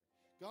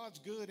God's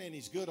good, and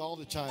he's good all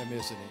the time,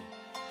 isn't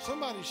he?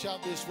 Somebody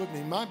shout this with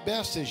me. My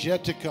best is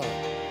yet to come.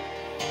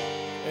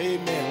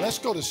 Amen. Let's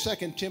go to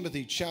 2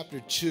 Timothy chapter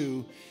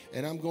 2,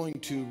 and I'm going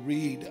to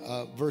read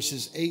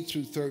verses 8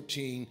 through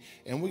 13,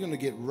 and we're going to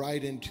get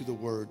right into the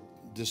word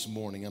this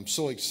morning. I'm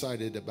so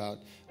excited about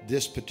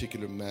this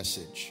particular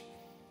message.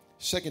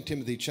 2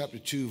 Timothy chapter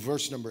 2,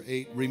 verse number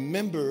 8.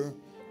 Remember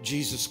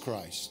Jesus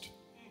Christ.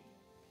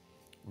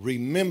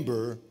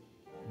 Remember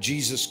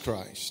Jesus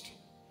Christ.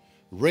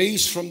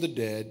 Raised from the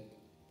dead,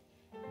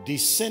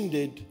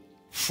 descended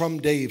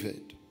from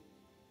David.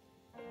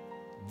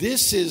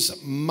 This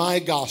is my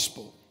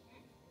gospel,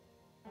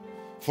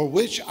 for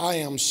which I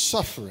am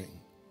suffering,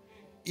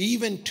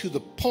 even to the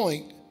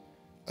point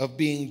of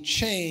being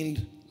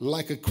chained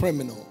like a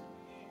criminal.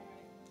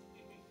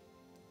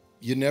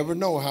 You never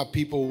know how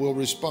people will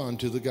respond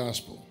to the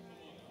gospel.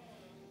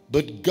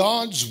 But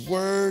God's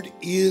word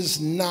is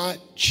not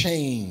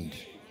chained.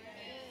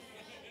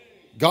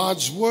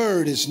 God's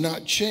word is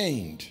not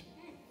chained.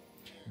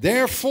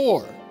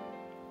 Therefore,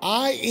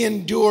 I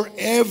endure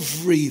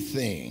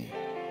everything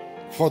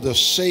for the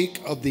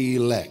sake of the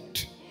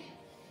elect.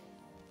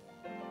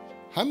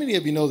 How many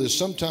of you know that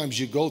sometimes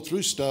you go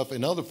through stuff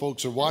and other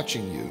folks are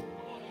watching you,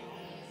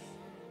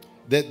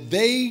 that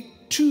they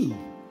too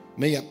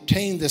may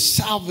obtain the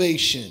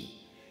salvation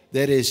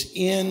that is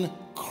in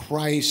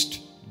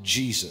Christ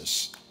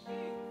Jesus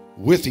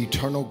with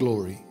eternal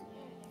glory?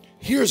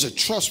 Here's a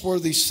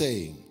trustworthy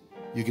saying.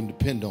 You can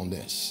depend on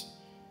this.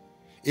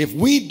 If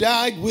we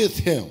died with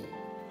him,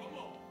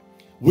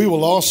 we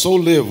will also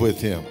live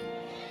with him.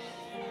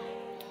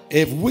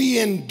 If we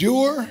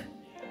endure,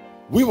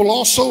 we will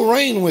also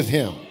reign with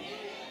him.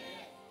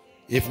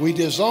 If we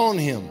disown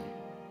him,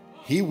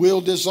 he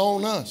will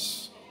disown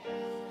us.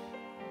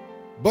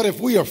 But if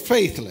we are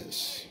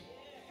faithless,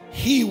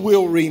 he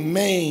will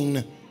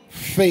remain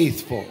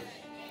faithful,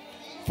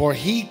 for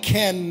he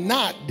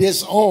cannot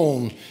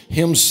disown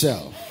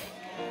himself.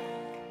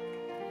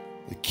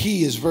 The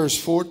key is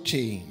verse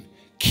 14.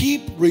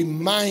 Keep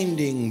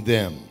reminding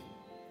them.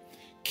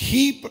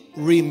 Keep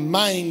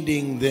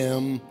reminding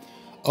them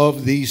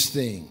of these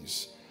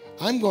things.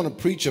 I'm going to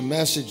preach a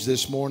message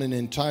this morning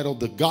entitled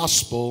The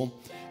Gospel,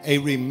 a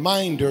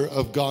Reminder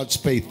of God's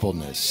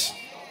Faithfulness.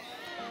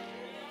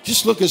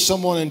 Just look at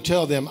someone and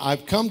tell them,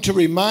 I've come to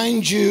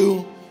remind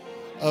you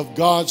of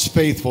God's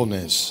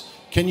faithfulness.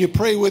 Can you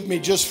pray with me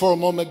just for a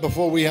moment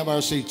before we have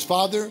our seats?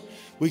 Father,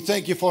 we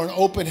thank you for an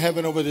open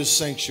heaven over this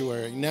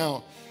sanctuary.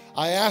 Now,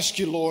 I ask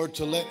you, Lord,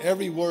 to let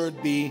every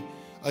word be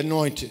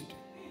anointed.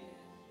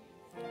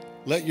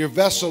 Let your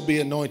vessel be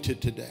anointed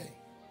today,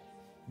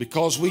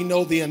 because we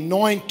know the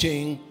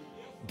anointing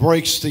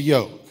breaks the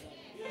yoke.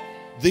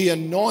 The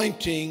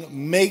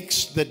anointing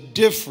makes the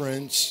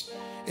difference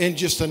in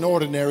just an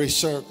ordinary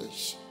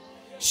service.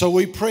 So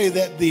we pray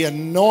that the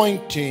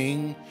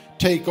anointing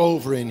take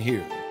over in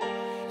here.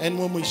 And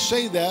when we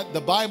say that,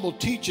 the Bible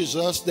teaches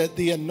us that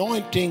the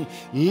anointing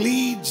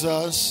leads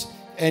us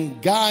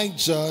and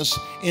guides us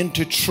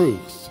into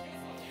truth.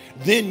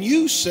 Then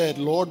you said,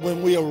 Lord,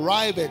 when we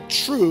arrive at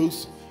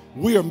truth,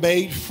 we are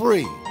made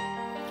free.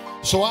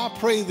 So I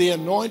pray the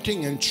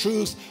anointing and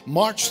truth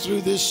march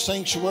through this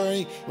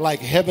sanctuary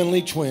like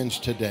heavenly twins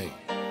today.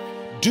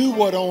 Do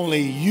what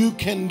only you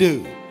can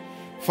do.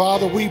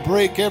 Father, we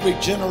break every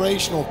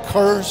generational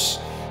curse.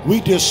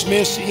 We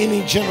dismiss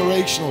any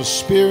generational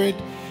spirit.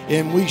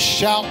 And we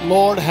shout,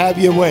 Lord, have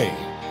your way.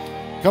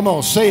 Come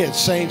on, say it,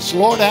 saints.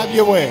 Lord, have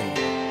your way.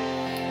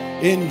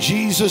 In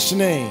Jesus'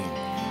 name.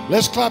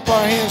 Let's clap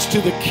our hands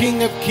to the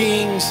King of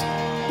Kings,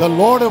 the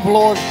Lord of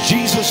Lords,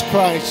 Jesus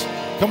Christ.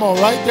 Come on,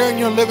 right there in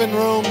your living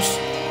rooms,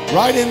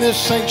 right in this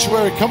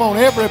sanctuary. Come on,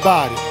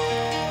 everybody.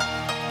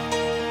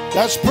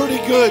 That's pretty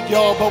good,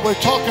 y'all, but we're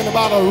talking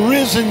about a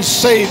risen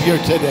Savior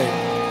today.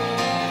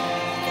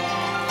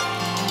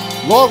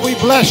 Lord, we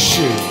bless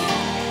you.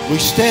 We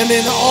stand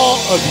in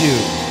awe of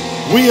you.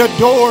 We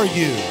adore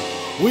you.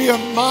 We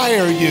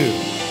admire you.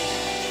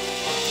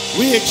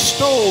 We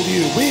extol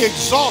you. We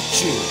exalt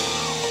you.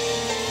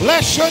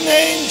 Bless your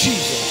name,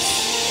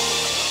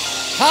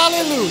 Jesus.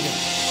 Hallelujah.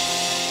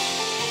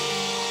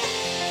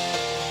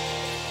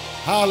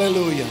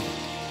 Hallelujah.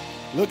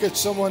 Look at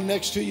someone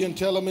next to you and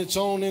tell them it's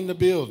on in the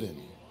building.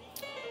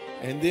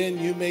 And then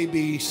you may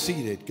be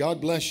seated.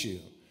 God bless you.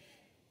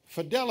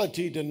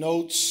 Fidelity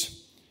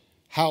denotes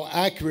how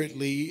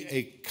accurately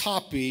a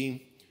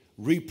copy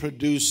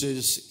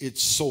reproduces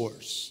its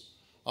source.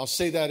 I'll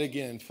say that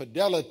again.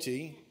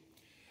 Fidelity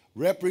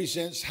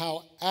represents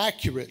how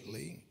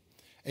accurately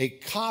a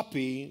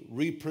copy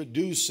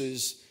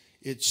reproduces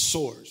its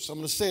source. I'm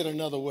going to say it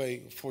another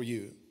way for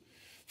you.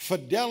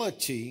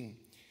 Fidelity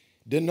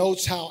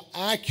denotes how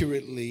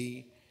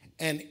accurately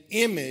an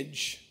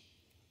image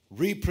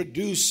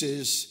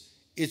reproduces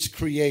its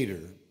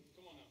creator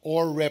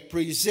or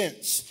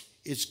represents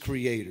its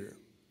creator.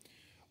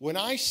 When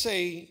I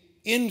say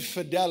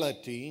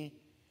infidelity,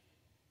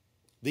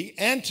 the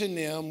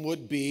antonym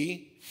would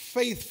be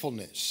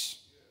faithfulness.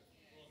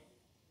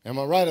 Am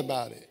I right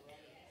about it?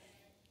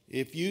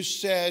 If you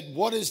said,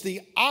 what is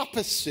the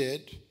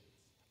opposite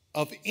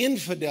of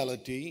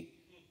infidelity,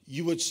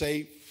 you would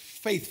say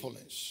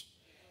faithfulness.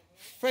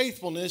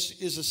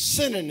 Faithfulness is a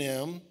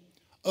synonym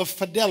of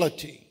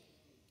fidelity.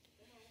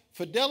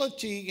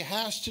 Fidelity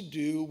has to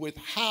do with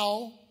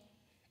how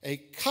a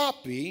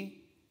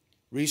copy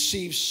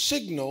receives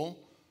signal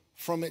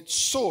from its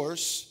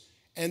source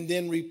and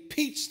then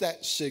repeats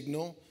that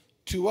signal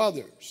to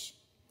others.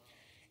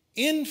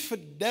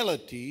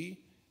 Infidelity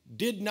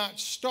did not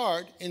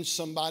start in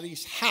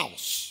somebody's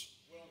house.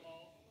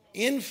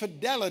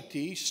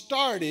 Infidelity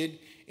started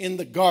in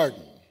the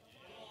garden.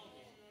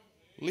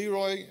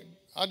 Leroy,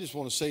 I just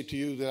want to say to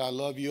you that I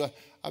love you.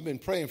 I've been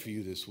praying for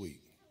you this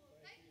week.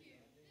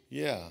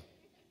 Yeah,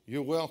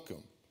 you're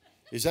welcome.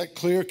 Is that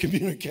clear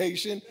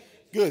communication?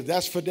 Good,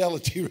 that's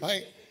fidelity,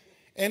 right?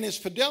 And it's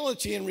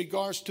fidelity in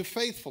regards to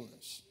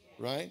faithfulness,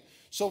 right?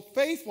 So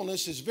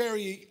faithfulness is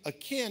very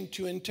akin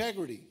to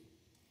integrity.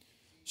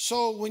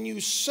 So when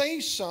you say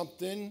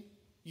something,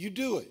 you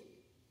do it.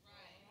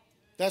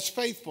 That's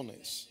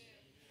faithfulness.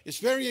 It's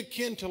very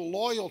akin to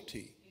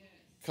loyalty,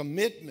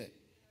 commitment,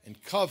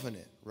 and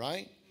covenant,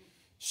 right?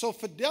 So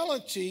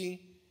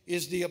fidelity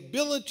is the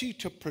ability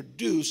to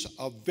produce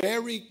a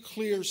very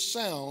clear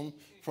sound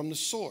from the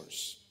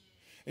source.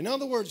 In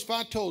other words, if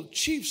I told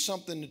Chief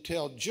something to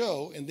tell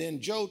Joe, and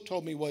then Joe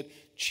told me what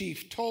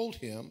Chief told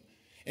him,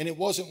 and it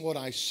wasn't what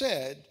I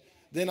said,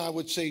 then I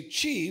would say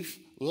Chief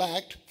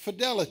lacked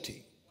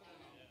fidelity.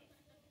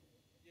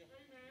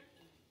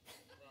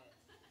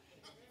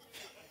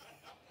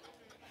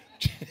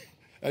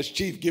 That's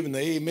Chief giving the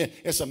amen.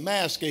 It's a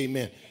mask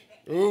amen.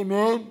 Oh,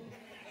 no.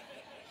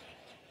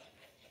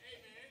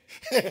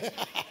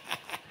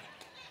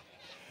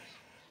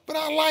 But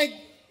I like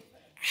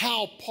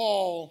how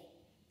Paul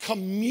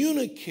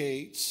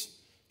communicates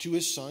to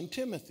his son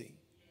Timothy.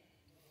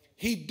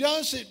 He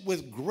does it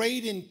with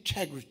great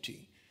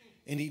integrity,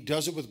 and he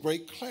does it with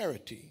great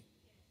clarity.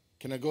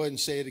 Can I go ahead and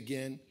say it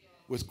again?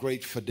 With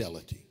great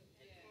fidelity.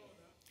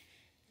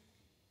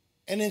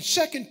 And in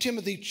 2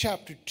 Timothy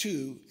chapter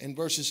 2 and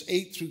verses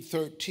 8 through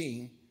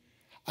 13,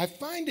 I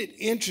find it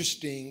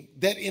interesting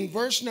that in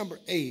verse number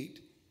 8,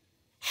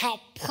 how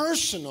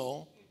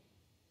personal,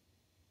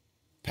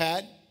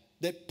 Pat,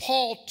 that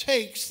Paul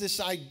takes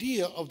this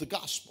idea of the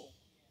gospel.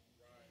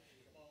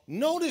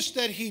 Notice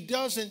that he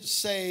doesn't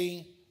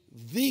say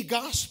the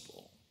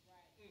gospel.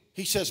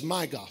 He says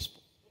my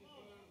gospel.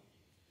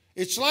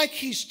 It's like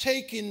he's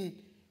taking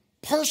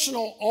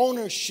personal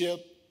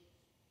ownership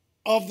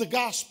of the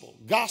gospel.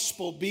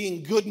 Gospel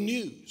being good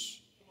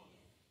news.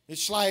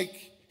 It's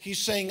like he's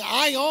saying,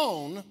 I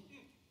own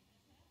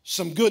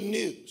some good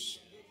news.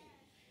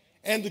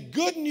 And the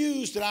good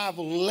news that I've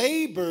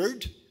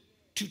labored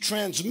to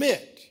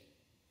transmit,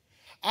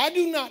 I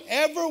do not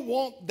ever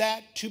want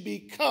that to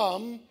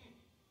become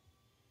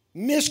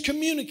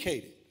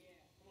miscommunicated.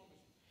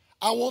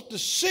 I want the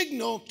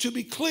signal to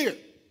be clear.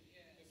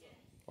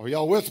 Are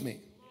y'all with me?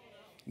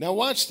 Now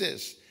watch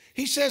this.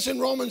 He says in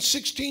Romans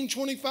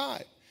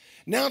 16:25,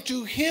 now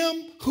to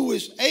him who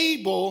is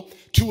able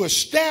to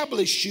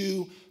establish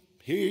you,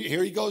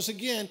 here he goes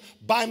again,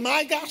 by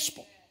my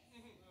gospel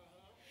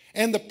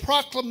and the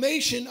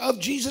proclamation of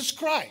Jesus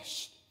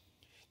Christ.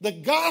 The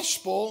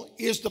gospel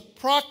is the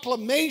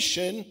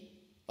proclamation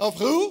of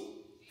who?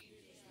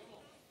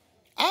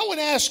 I would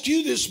ask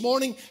you this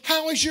morning,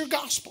 how is your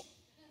gospel?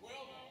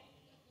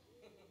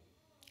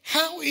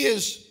 How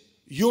is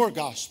your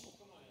gospel?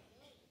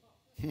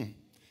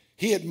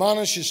 He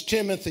admonishes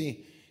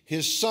Timothy,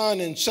 his son,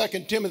 in 2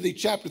 Timothy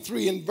chapter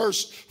 3 and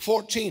verse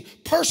 14,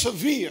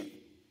 persevere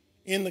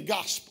in the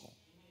gospel.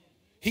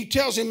 He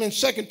tells him in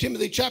 2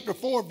 Timothy chapter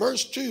 4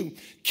 verse 2,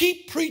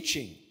 keep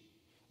preaching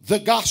the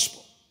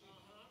gospel.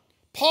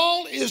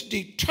 Paul is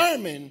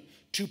determined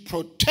to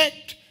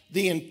protect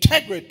the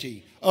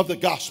integrity of the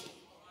gospel.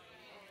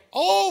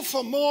 Oh,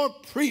 for more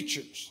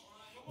preachers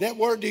that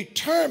were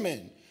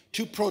determined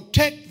to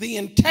protect the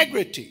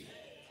integrity,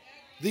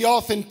 the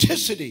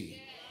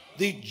authenticity,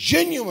 the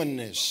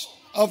genuineness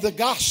of the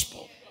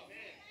gospel.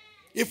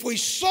 If we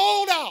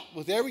sold out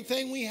with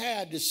everything we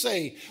had to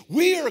say,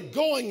 we are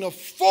going to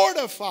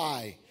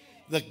fortify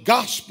the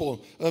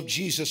gospel of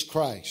Jesus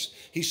Christ.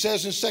 He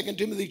says in 2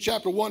 Timothy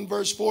chapter 1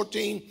 verse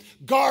 14,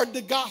 guard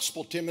the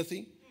gospel,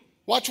 Timothy.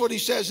 Watch what he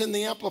says in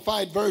the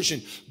Amplified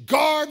Version.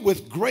 Guard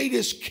with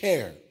greatest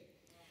care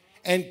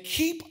and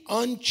keep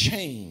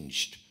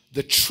unchanged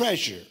the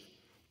treasure,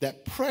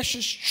 that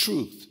precious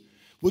truth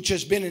which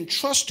has been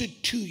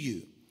entrusted to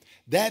you.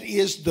 That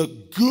is the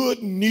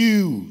good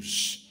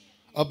news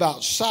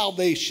about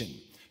salvation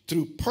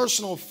through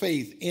personal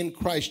faith in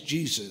Christ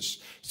Jesus,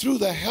 through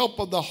the help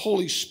of the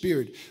Holy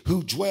Spirit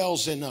who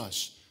dwells in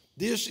us.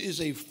 This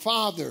is a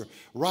father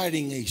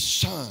writing a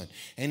son,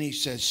 and he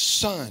says,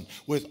 son,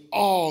 with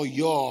all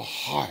your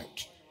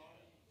heart,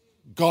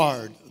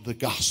 guard the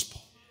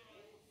gospel.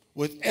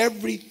 With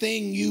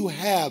everything you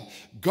have,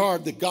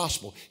 guard the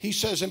gospel. He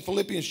says in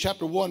Philippians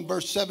chapter 1,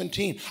 verse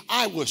 17,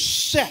 I was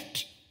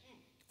set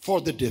for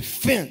the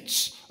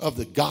defense of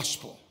the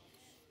gospel.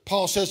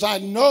 Paul says, I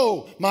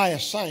know my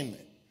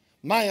assignment.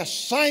 My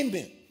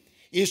assignment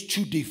is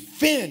to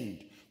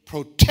defend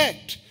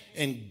protect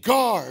and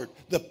guard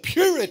the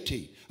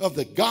purity of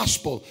the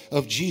gospel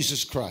of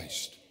Jesus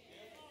Christ.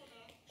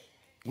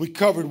 We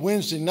covered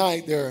Wednesday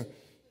night there are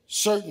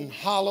certain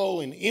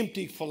hollow and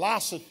empty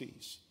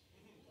philosophies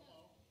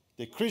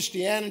that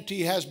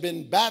Christianity has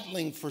been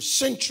battling for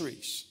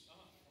centuries,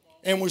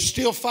 and we're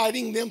still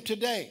fighting them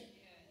today.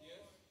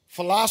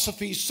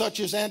 Philosophies such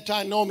as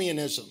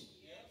antinomianism,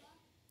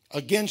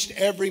 against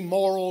every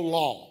moral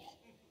law,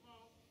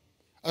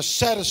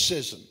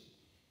 asceticism,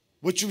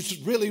 which was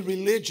really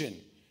religion,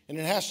 and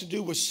it has to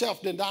do with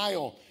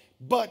self-denial,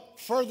 but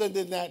further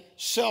than that,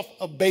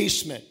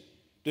 self-abasement,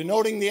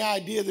 denoting the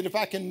idea that if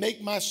I can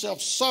make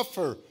myself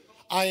suffer,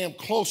 I am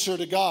closer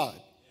to God.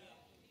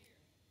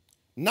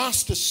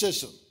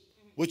 Gnosticism,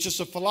 which is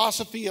a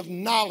philosophy of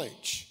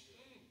knowledge.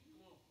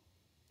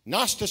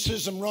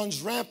 Gnosticism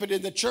runs rampant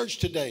in the church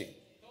today.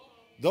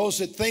 Those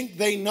that think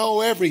they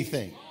know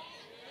everything.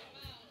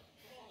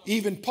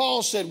 Even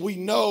Paul said we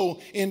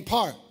know in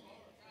part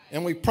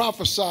and we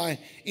prophesy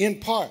in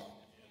part.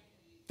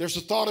 There's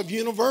a thought of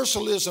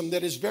universalism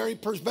that is very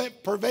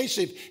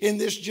pervasive in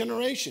this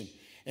generation.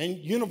 And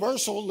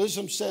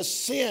universalism says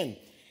sin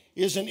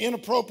is an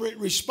inappropriate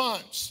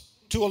response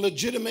to a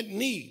legitimate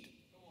need.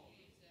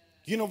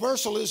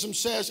 Universalism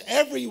says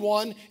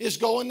everyone is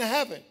going to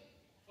heaven.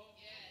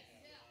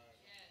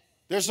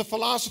 There's a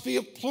philosophy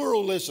of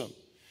pluralism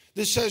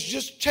that says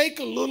just take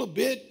a little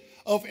bit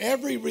of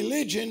every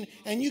religion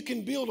and you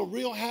can build a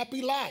real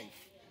happy life.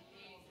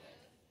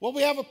 Well,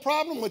 we have a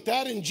problem with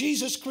that, and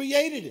Jesus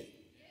created it.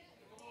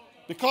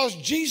 Because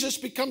Jesus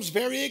becomes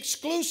very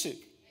exclusive.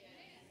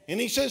 And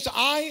he says,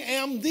 I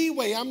am the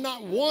way. I'm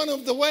not one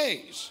of the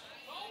ways.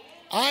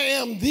 I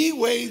am the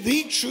way,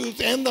 the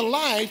truth, and the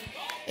life.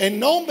 And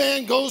no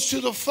man goes to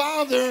the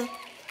Father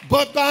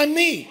but by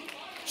me.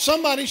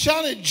 Somebody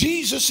shouted,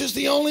 Jesus is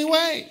the only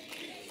way.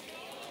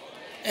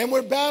 And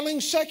we're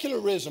battling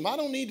secularism. I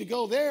don't need to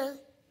go there.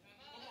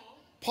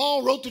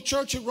 Paul wrote the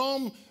church at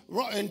Rome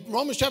in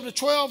Romans chapter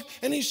 12,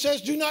 and he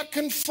says, do not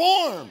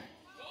conform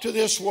to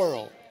this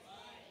world.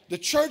 The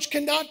church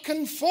cannot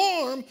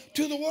conform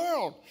to the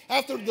world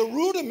after the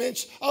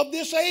rudiments of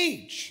this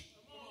age.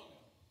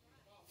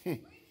 And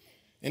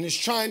it's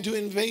trying to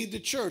invade the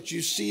church.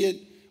 You see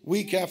it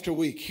week after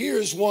week.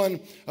 Here's one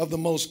of the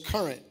most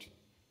current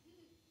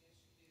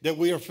that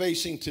we are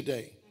facing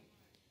today.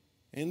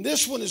 And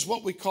this one is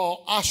what we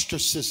call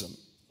ostracism.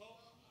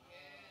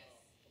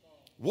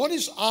 What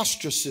is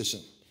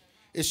ostracism?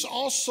 It's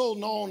also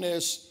known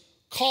as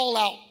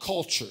call-out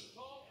culture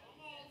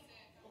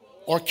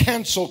or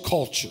cancel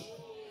culture.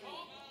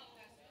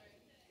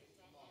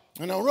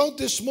 And I wrote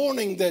this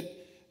morning that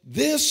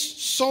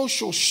this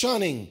social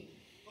shunning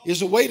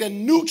is a way to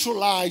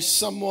neutralize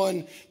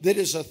someone that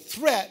is a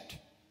threat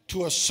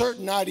to a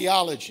certain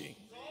ideology.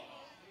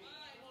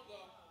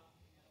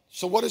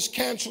 So what does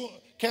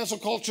cancel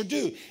culture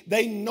do?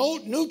 They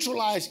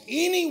neutralize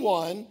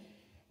anyone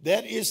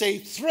that is a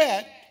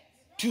threat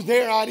to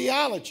their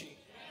ideology.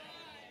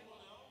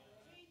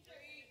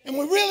 And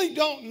we really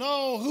don't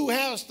know who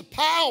has the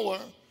power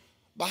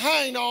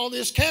behind all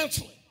this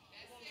canceling.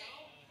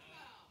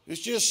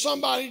 It's just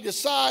somebody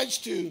decides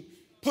to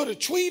put a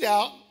tweet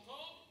out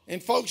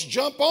and folks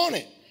jump on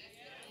it.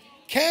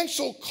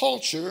 Cancel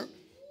culture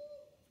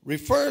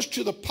refers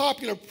to the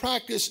popular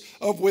practice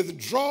of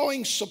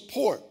withdrawing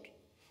support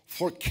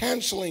for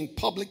canceling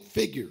public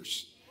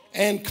figures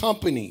and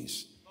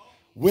companies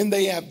when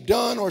they have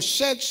done or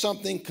said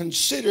something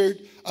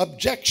considered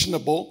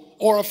objectionable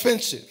or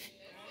offensive.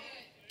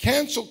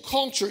 Cancel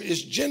culture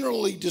is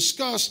generally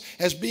discussed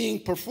as being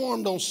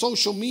performed on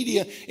social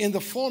media in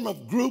the form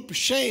of group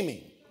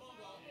shaming.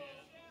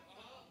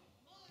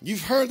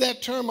 You've heard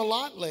that term a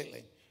lot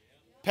lately.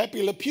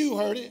 Pepe Le Pew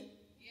heard it.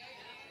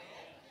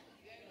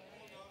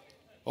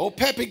 Oh,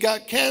 Pepe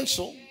got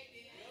canceled.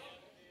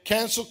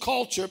 Cancel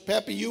culture,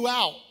 Pepe, you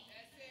out.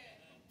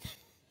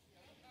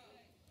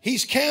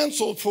 He's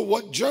canceled for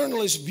what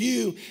journalists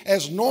view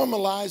as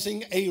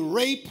normalizing a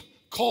rape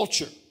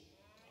culture.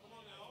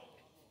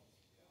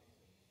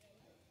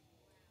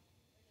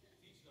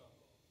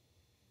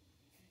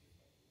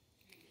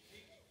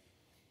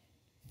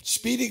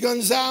 Speedy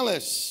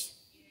Gonzalez,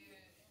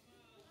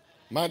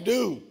 my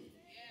dude,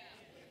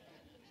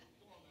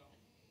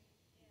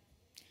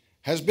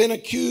 has been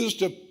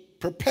accused of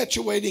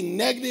perpetuating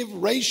negative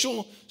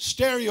racial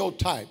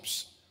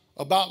stereotypes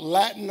about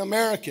Latin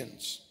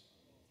Americans.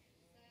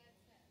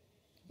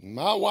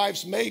 My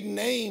wife's maiden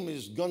name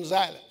is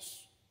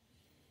Gonzalez.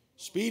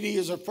 Speedy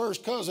is her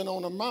first cousin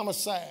on her mama's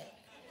side.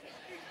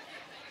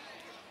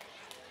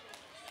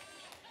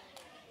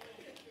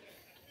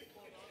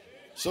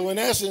 So in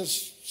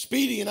essence,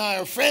 Speedy and I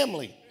are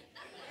family.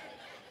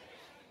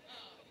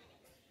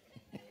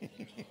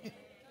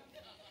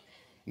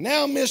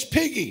 Now Miss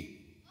Piggy.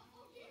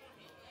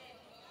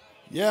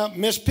 Yeah,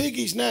 Miss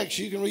Piggy's next.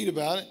 You can read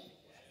about it.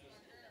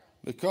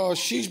 Because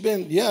she's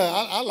been,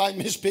 I like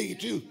Miss Piggy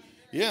too.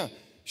 Yeah,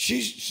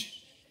 she's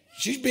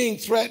being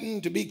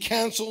threatened to be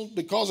canceled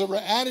because of her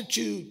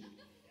attitude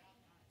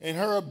and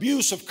her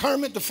abuse of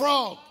Kermit the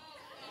Frog.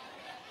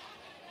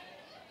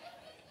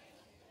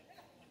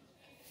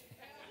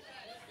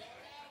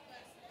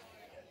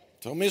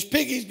 So Miss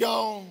Piggy's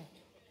gone.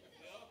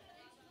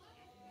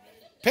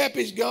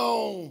 Peppy's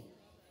gone.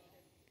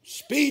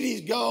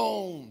 Speedy's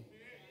gone.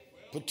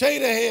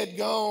 Potato Head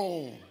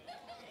gone.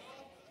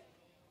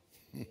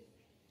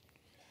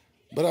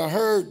 But I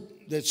heard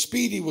that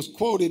Speedy was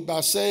quoted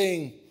by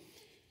saying,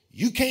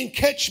 "You can't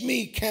catch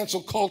me,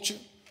 cancel culture.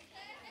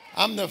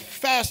 I'm the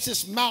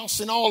fastest mouse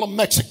in all of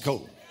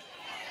Mexico."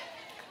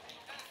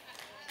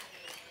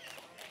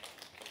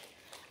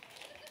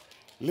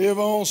 Live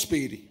on,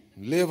 Speedy.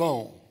 Live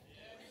on.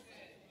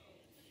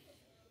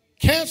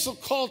 Cancel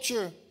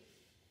culture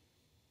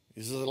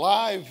is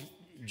alive,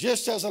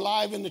 just as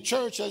alive in the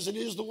church as it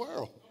is the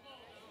world.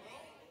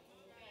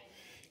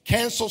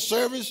 Cancel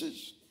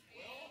services.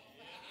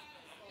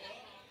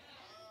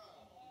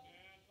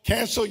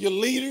 Cancel your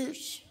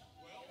leaders.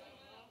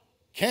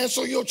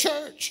 Cancel your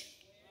church.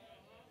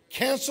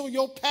 Cancel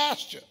your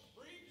pastor.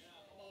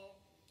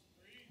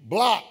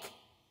 Block.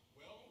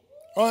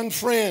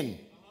 Unfriend.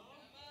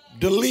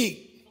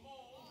 Delete.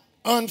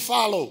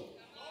 Unfollow.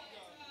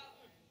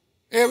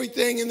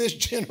 Everything in this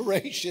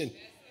generation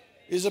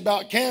is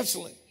about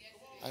canceling.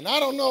 And I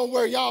don't know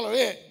where y'all are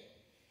at,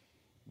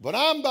 but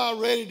I'm about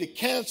ready to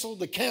cancel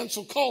the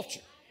cancel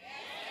culture.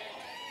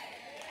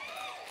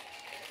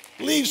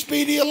 Leave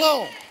Speedy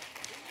alone.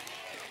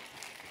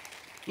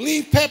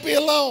 Leave Pepe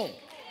alone.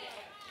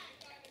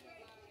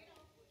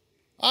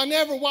 I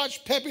never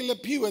watched Pepe Le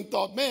Pew and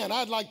thought, man,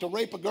 I'd like to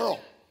rape a girl.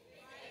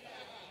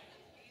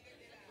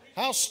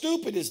 How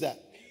stupid is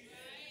that?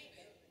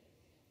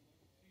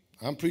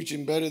 I'm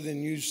preaching better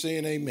than you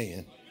saying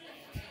amen.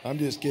 I'm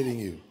just kidding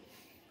you.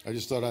 I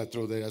just thought I'd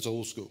throw that. That's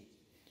old school.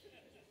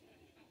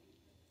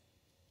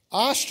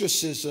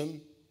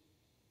 Ostracism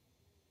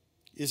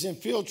is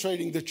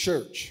infiltrating the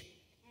church.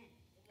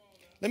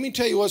 Let me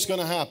tell you what's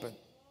going to happen.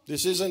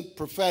 This isn't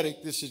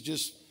prophetic. This is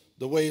just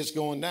the way it's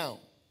going down.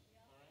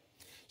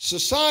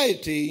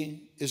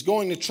 Society is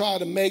going to try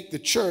to make the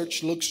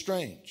church look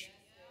strange.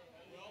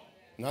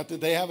 Not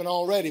that they haven't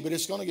already, but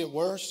it's going to get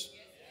worse.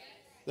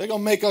 They're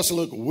going to make us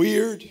look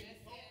weird,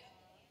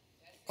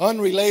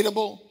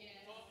 unrelatable,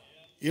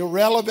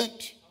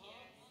 irrelevant.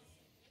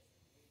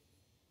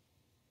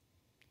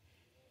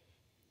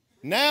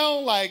 Now,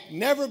 like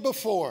never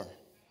before,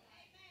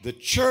 the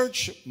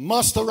church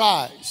must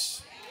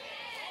arise.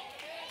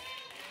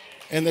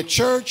 And the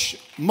church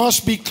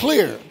must be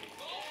clear.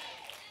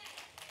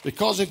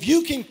 Because if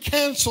you can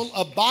cancel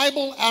a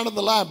Bible out of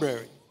the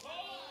library,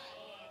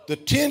 the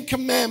 10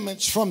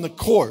 Commandments from the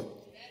court,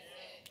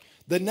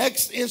 the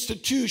next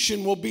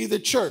institution will be the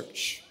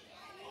church.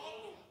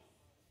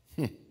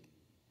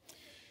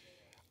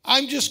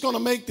 I'm just going to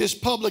make this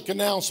public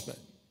announcement.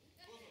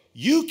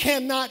 You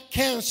cannot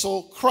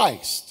cancel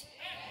Christ.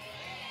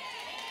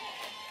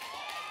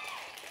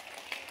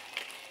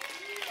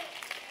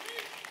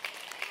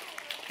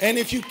 And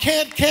if you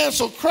can't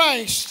cancel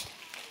Christ,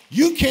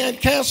 you can't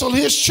cancel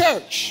his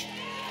church.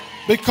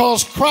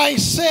 Because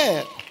Christ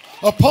said,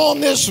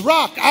 upon this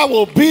rock I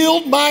will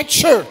build my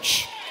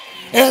church,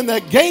 and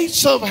the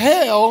gates of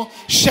hell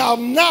shall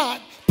not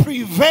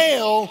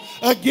prevail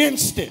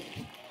against it.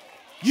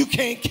 You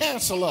can't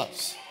cancel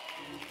us.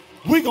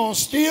 We're going to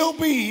still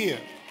be here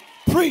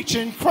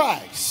preaching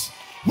Christ.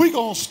 We're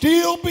going to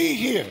still be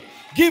here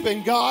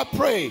giving God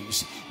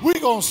praise. We're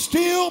going to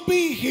still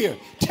be here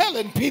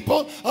telling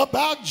people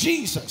about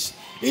Jesus.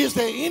 Is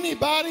there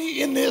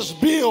anybody in this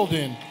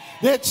building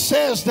that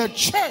says the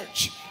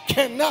church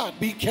cannot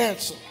be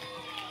canceled?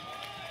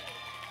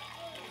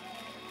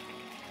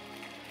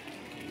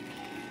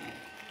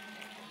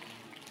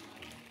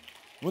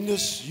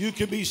 You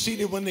can be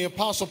seated. When the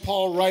Apostle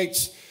Paul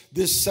writes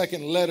this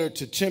second letter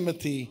to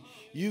Timothy,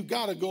 you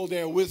got to go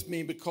there with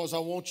me because I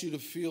want you to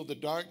feel the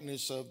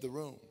darkness of the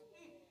room.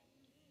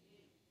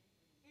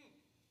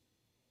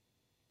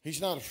 He's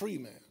not a free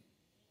man.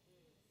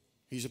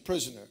 He's a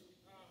prisoner.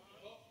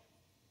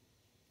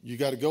 You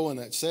got to go in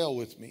that cell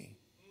with me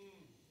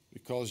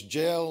because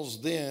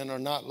jails then are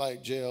not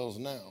like jails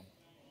now.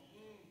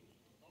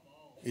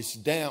 It's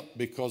damp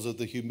because of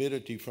the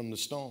humidity from the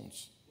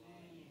stones.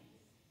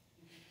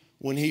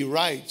 When he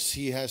writes,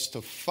 he has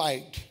to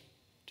fight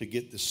to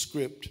get the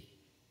script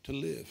to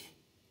live.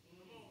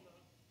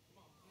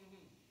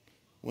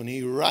 When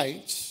he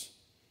writes,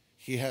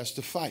 he has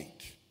to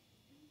fight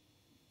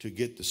to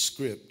get the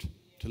script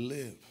to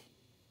live.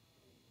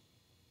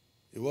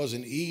 It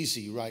wasn't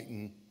easy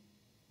writing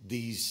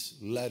these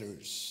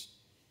letters,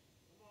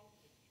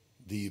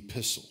 the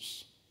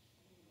epistles.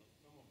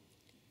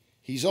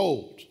 He's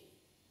old.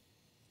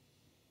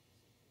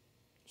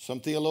 Some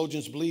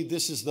theologians believe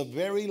this is the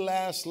very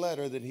last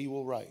letter that he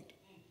will write.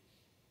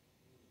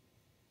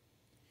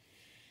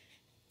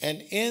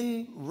 And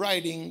in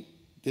writing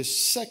this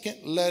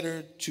second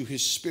letter to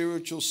his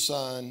spiritual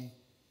son,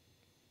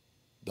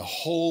 the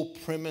whole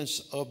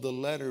premise of the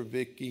letter,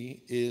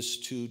 Vicky, is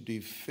to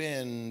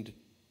defend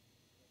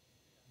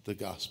the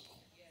gospel.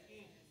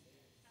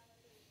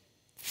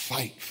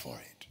 Fight for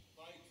it.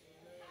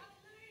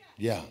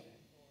 Yeah.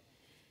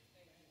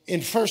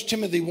 In 1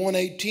 Timothy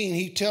 1:18,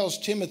 he tells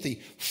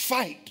Timothy,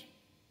 fight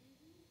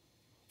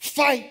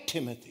Fight,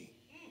 Timothy.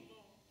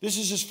 This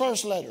is his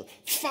first letter.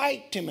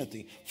 Fight,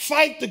 Timothy.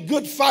 Fight the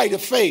good fight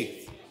of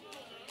faith.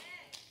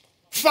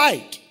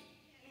 Fight.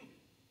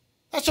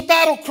 That's a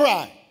battle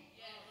cry.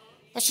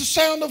 That's the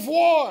sound of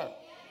war.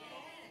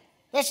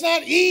 That's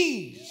not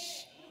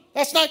ease.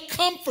 That's not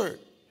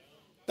comfort.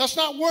 That's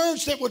not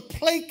words that would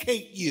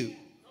placate you.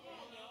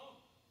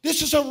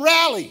 This is a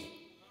rally.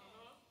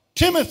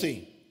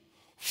 Timothy,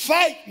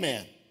 fight,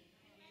 man.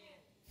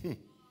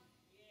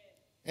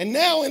 And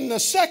now in the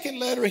second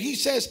letter, he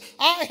says,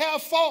 I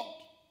have fought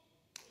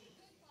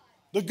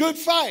the good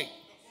fight.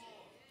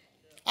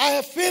 I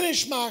have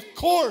finished my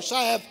course.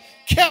 I have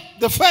kept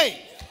the faith.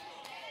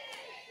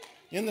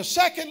 In the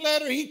second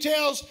letter, he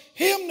tells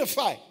him to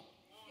fight.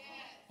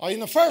 Or in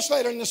the first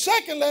letter, in the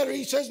second letter,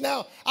 he says,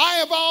 now I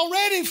have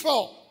already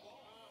fought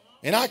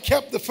and I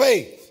kept the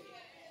faith.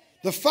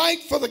 The fight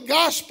for the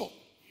gospel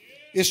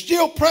is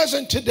still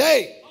present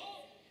today.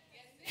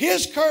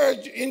 His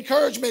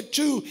encouragement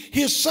to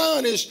his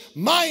son is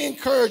my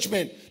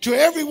encouragement to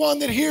everyone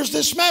that hears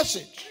this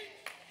message.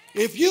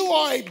 If you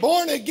are a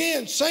born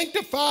again,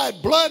 sanctified,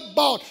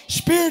 blood-bought,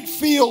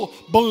 spirit-filled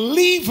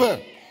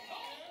believer,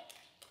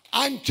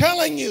 I'm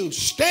telling you,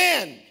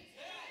 stand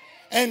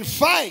and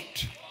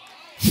fight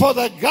for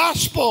the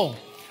gospel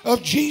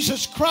of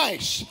Jesus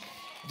Christ.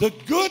 The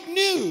good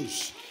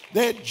news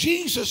that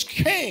Jesus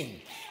came.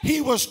 He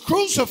was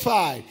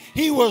crucified.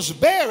 He was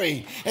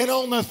buried. And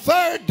on the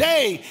third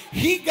day,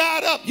 he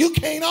got up. You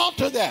can't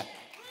alter that.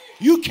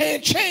 You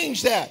can't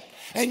change that.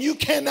 And you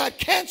cannot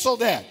cancel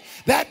that.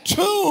 That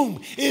tomb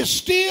is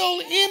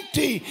still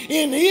empty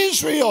in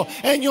Israel.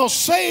 And your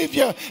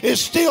Savior is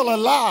still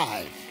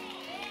alive.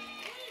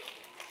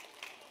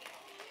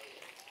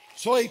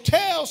 So he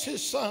tells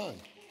his son.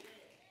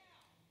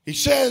 He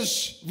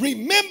says,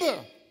 remember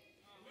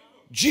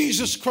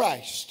Jesus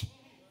Christ.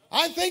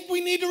 I think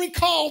we need to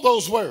recall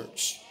those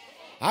words.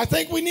 I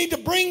think we need to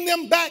bring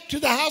them back to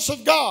the house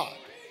of God.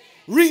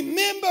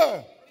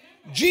 Remember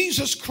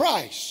Jesus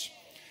Christ.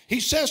 He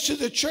says to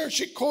the church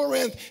at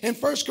Corinth in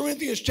 1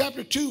 Corinthians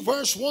chapter 2,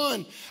 verse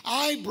 1,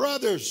 I,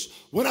 brothers,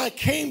 when I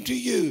came to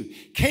you,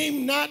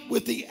 came not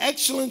with the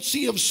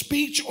excellency of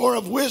speech or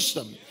of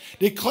wisdom,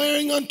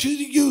 declaring unto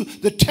you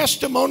the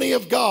testimony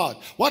of God.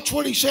 Watch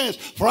what he says.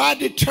 For I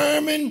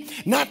determined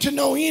not to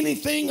know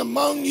anything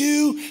among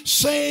you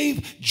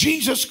save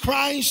Jesus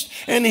Christ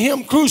and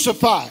him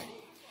crucified.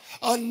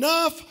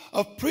 Enough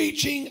of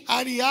preaching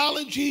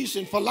ideologies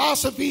and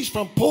philosophies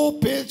from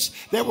pulpits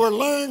that were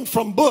learned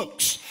from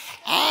books.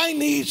 I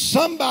need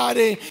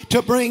somebody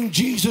to bring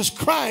Jesus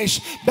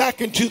Christ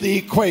back into the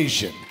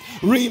equation.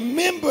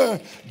 Remember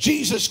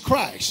Jesus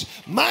Christ.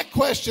 My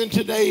question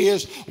today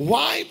is,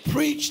 why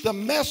preach the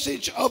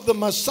message of the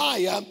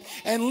Messiah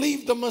and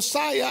leave the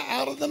Messiah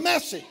out of the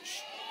message?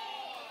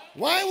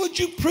 Why would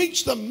you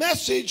preach the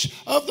message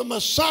of the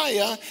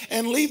Messiah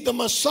and leave the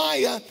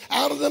Messiah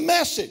out of the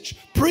message?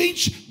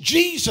 Preach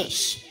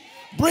Jesus.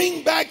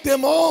 Bring back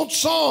them old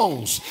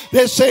songs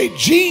that say,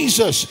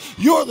 Jesus,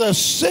 you're the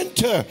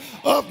center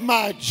of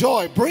my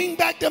joy. Bring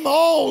back them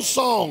old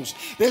songs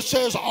that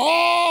says,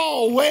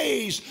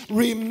 always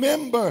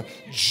remember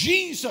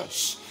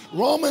Jesus.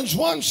 Romans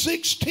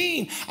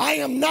 1:16, I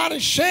am not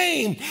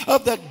ashamed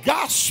of the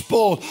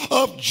gospel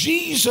of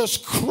Jesus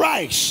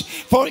Christ,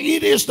 for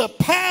it is the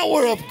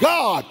power of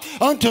God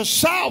unto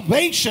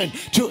salvation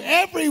to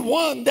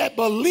everyone that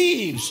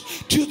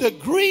believes, to the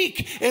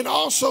Greek and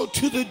also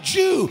to the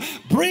Jew.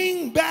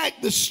 Bring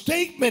back the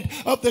statement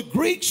of the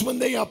Greeks when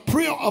they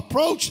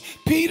approached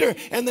Peter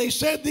and they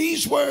said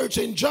these words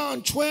in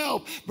John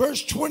 12,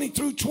 verse 20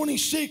 through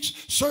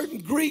 26. Certain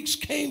Greeks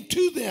came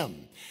to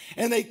them.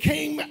 And they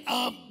came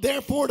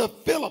therefore to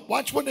Philip.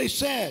 Watch what they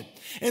said.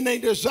 And they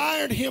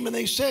desired him and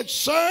they said,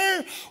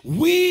 Sir,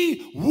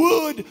 we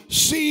would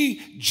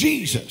see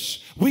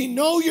Jesus. We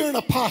know you're an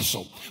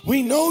apostle.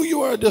 We know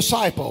you are a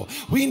disciple.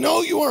 We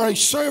know you are a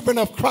servant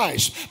of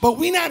Christ. But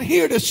we're not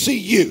here to see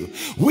you.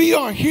 We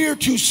are here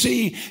to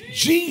see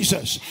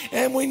Jesus.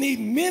 And we need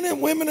men and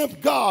women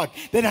of God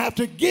that have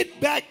to get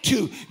back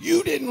to,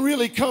 you didn't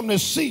really come to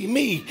see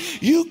me.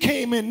 You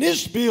came in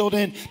this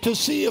building to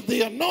see if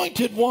the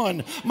anointed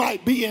one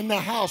might be in the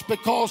house.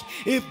 Because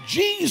if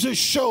Jesus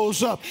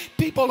shows up,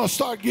 people will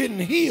start getting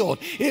healed.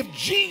 If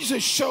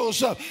Jesus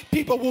shows up,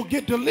 people will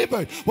get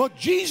delivered. Well,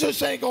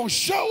 Jesus ain't going to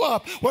show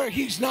up where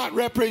he's not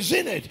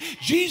represented.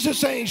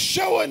 Jesus ain't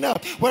showing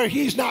up where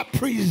he's not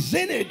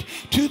presented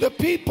to the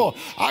people.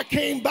 I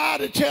came by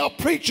to tell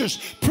preachers,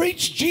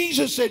 preach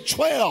Jesus at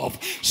 12,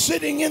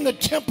 sitting in the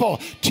temple,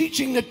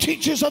 teaching the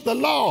teachers of the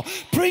law.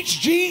 Preach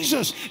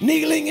Jesus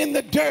kneeling in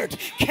the dirt,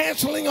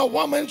 canceling a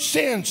woman's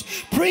sins.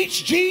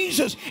 Preach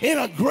Jesus in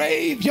a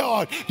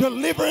graveyard,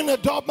 delivering a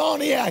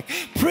demoniac.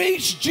 Preach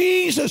Preach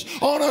Jesus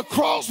on a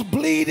cross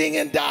bleeding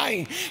and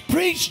dying.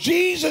 Preach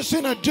Jesus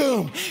in a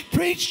tomb.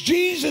 Preach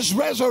Jesus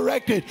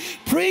resurrected.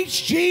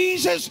 Preach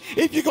Jesus.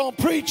 If you're going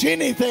to preach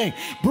anything,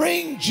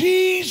 bring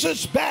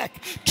Jesus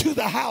back to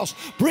the house.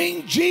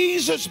 Bring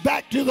Jesus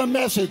back to the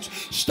message.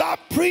 Stop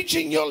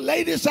preaching your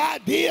latest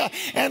idea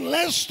and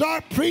let's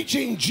start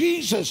preaching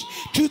Jesus.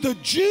 To the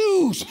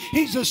Jews,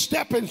 he's a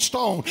stepping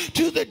stone.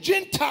 To the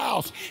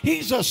Gentiles,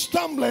 he's a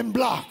stumbling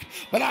block.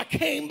 But I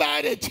came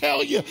by to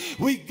tell you,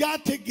 we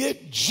got to get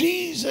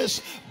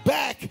Jesus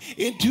back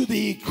into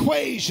the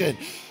equation.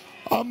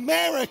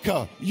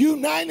 America,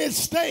 United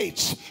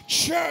States,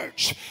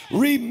 church,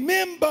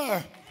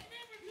 remember.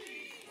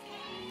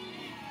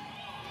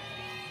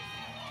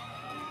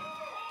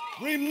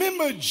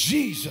 Remember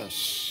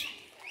Jesus.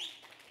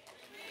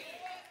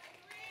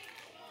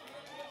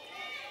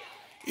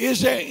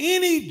 Is there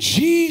any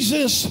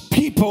Jesus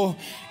people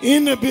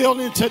in the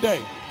building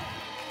today?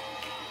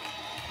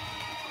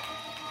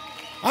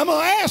 I'm going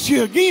to ask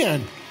you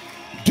again.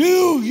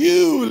 Do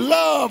you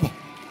love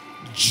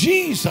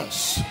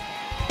Jesus?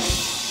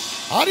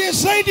 I didn't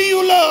say, do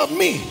you love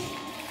me?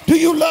 Do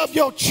you love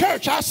your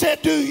church? I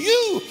said, do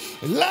you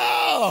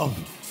love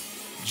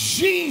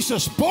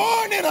Jesus,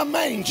 born in a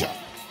manger,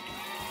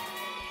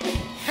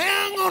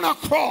 hung on a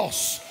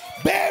cross,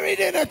 buried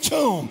in a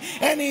tomb,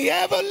 and he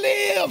ever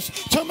lives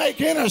to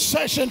make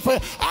intercession for.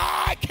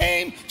 I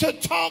came to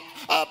talk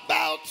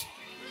about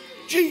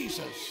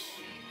Jesus.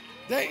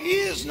 There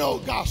is no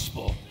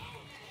gospel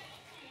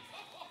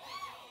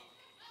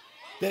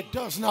that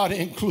does not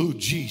include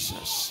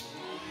Jesus.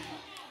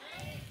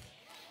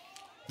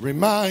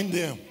 Remind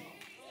them.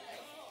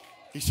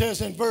 He says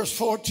in verse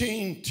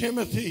 14,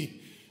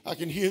 Timothy, I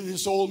can hear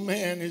this old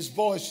man, his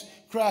voice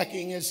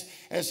cracking as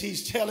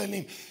he's telling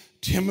him,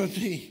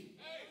 Timothy,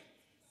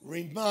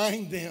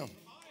 remind them.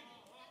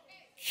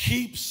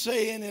 Keep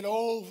saying it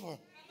over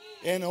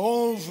and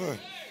over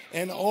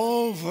and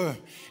over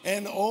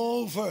and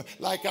over.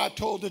 Like I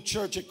told the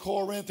church at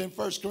Corinth in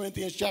 1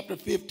 Corinthians chapter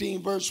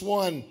 15, verse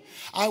 1.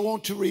 I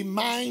want to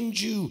remind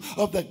you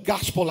of the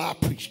gospel I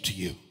preached to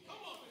you.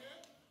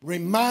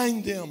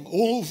 Remind them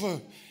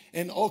over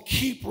and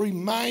keep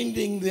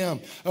reminding them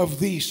of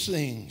these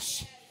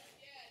things.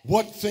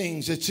 What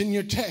things? It's in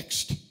your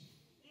text.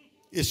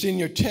 It's in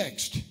your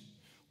text.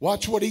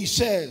 Watch what he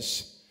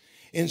says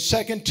in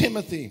 2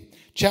 Timothy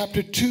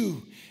chapter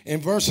 2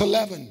 and verse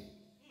 11.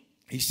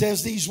 He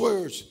says these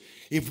words,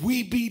 if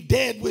we be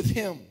dead with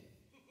him,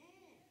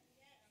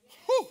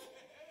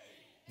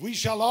 we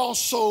shall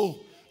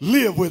also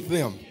live with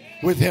them,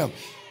 with him.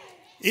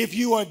 If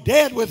you are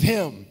dead with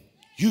him,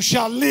 you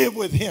shall live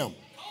with him.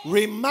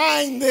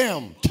 Remind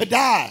them to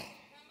die.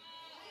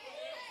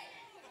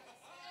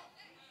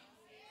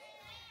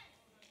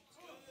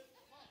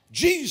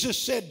 Jesus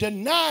said,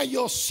 deny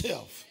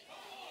yourself,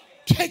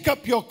 take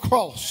up your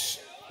cross,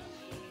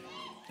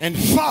 and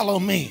follow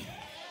me.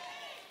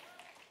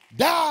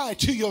 Die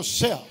to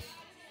yourself.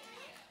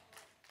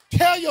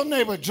 Tell your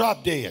neighbor,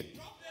 drop dead.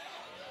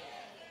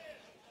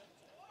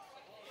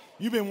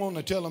 You've been wanting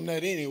to tell them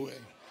that anyway.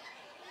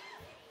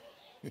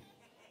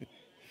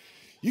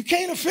 You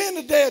can't offend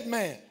a dead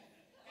man.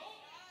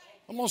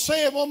 I'm going to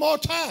say it one more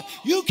time.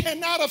 You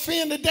cannot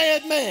offend a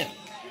dead man.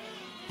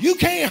 You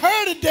can't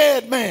hurt a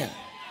dead man.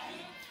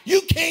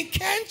 You can't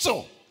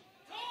cancel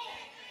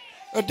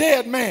a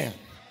dead man.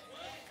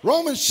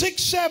 Romans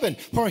 6:7,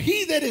 for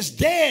he that is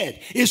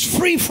dead is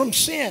free from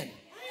sin.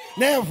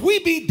 Now, if we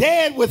be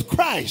dead with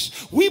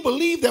Christ, we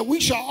believe that we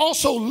shall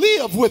also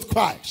live with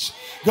Christ.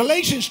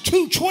 Galatians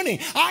 2:20,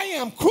 I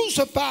am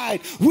crucified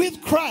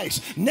with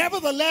Christ.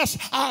 Nevertheless,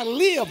 I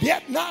live,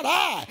 yet not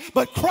I,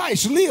 but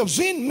Christ lives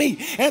in me.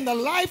 And the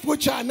life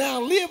which I now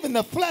live in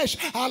the flesh,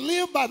 I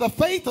live by the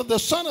faith of the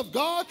Son of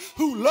God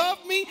who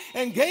loved me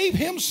and gave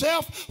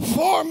himself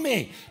for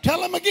me.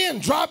 Tell him again,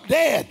 drop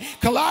dead.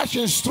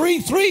 Colossians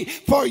 3:3,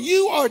 for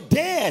you are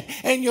dead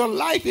and your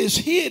life is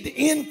hid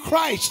in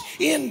Christ,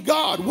 in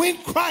God. When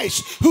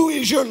Christ, who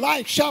is your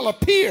life, shall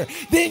appear,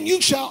 then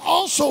you shall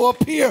also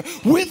appear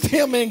with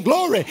him in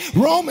glory.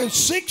 Romans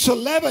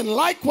 6:11,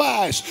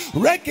 likewise,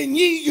 reckon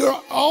ye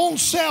your own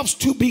selves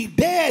to be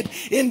dead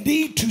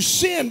indeed to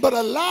sin, but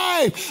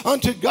alive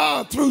unto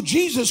God through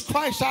Jesus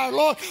Christ our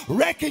Lord.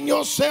 Reckon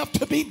yourself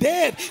to be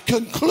dead.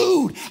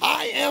 Conclude,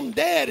 I am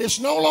dead.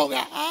 It's no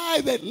longer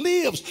I that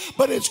lives,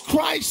 but it's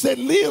Christ that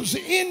lives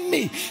in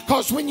me.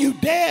 Because when you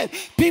dead,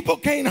 people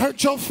can't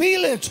hurt your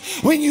feelings.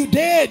 When you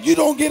dead, you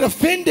don't get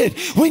offended.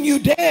 When you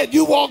dead,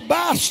 you walk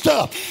by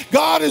stuff.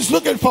 God is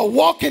looking for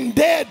walking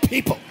dead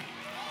people.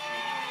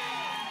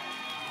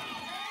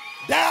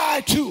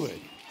 Die to it.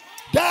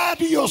 Die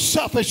to your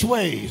selfish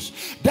ways.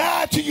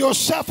 Die to your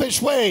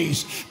selfish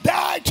ways.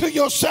 Die to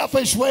your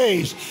selfish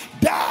ways.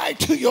 Die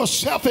to your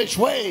selfish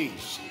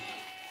ways.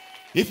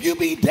 If you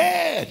be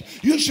dead,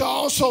 you shall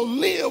also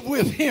live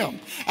with him.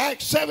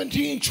 Acts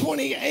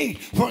 17:28.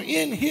 For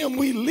in him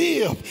we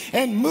live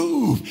and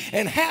move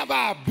and have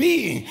our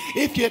being.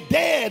 If you're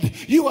dead,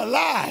 you're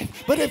alive.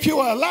 But if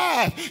you're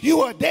alive,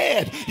 you are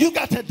dead. You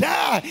got to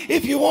die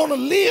if you want to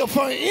live.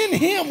 For in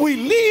him we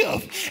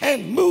live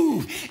and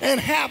move and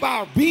have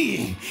our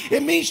being.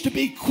 It means to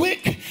be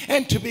quick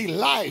and to be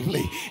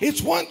lively.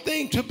 It's one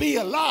thing to be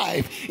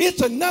alive.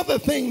 It's another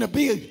thing to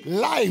be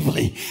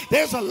lively.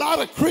 There's a lot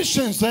of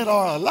Christians that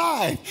are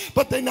alive,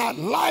 but they're not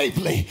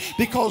lively,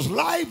 because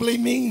lively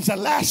means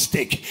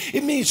elastic.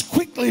 It means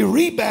quickly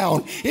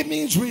rebound. It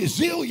means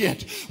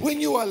resilient. When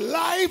you are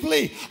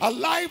lively, a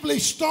lively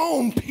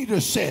stone,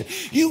 Peter said,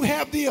 you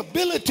have the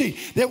ability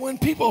that when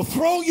people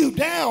throw you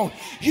down,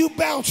 you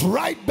bounce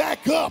right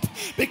back up,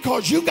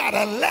 because you got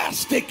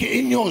elastic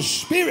in your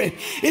spirit.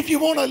 If you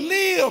want to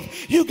live,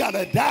 you got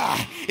to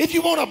die. If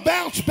you want to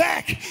bounce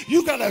back,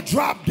 you got to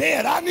drop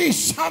dead. I need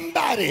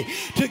somebody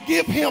to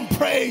give him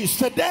praise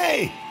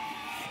today.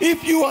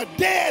 If you are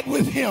dead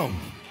with him,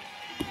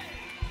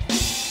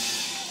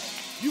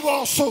 you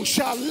also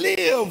shall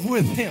live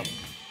with him.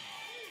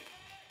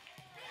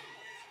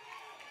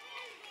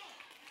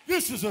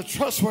 This is a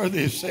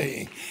trustworthy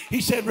saying.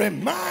 He said,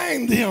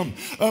 remind them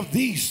of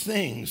these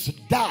things.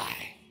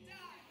 Die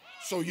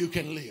so you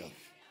can live.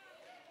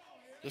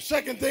 The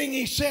second thing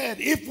he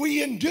said, if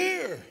we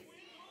endure,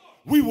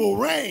 we will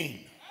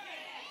reign.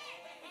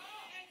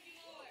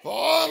 For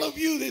all of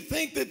you that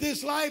think that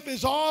this life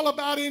is all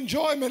about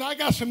enjoyment, I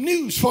got some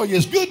news for you.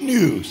 It's good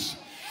news.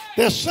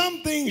 There's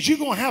some things you're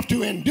going to have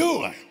to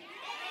endure.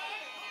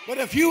 But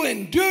if you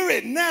endure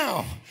it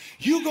now,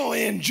 you're going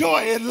to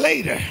enjoy it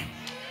later.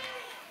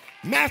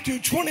 Matthew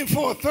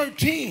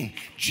 24:13,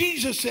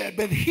 Jesus said,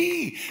 but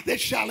he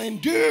that shall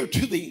endure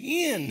to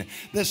the end,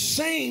 the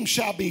same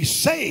shall be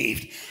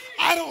saved.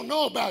 I don't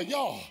know about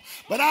y'all,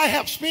 but I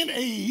have spent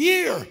a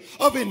year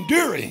of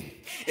enduring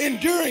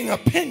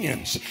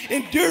opinions,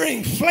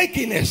 enduring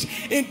flakiness,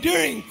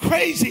 enduring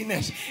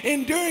craziness,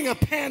 enduring a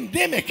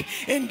pandemic,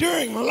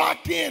 enduring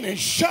locked in and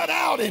shut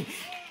out.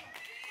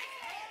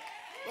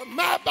 But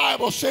my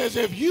Bible says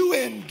if you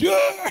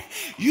endure,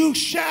 you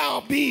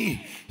shall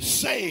be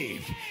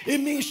saved. It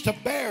means to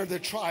bear the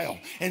trial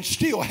and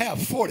still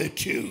have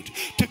fortitude,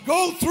 to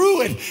go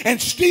through it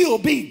and still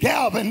be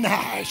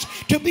galvanized,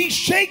 to be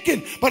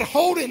shaken but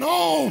holding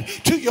on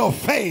to your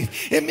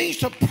faith. It means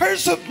to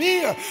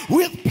persevere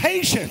with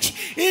patience.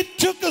 It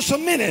took us a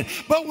minute,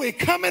 but we're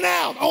coming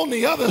out on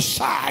the other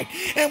side,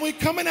 and we're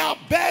coming out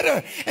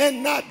better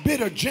and not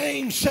bitter.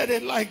 James said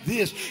it like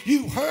this: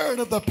 you heard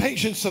of the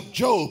patience of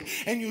Job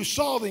and you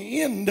saw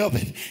the end of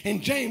it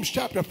in James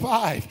chapter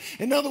 5.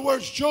 In other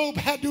words, Job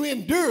had to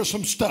endure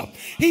some stuff.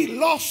 He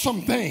lost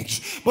some things,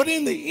 but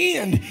in the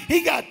end,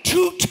 he got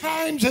 2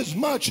 times as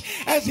much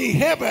as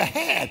he ever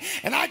had.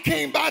 And I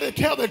came by to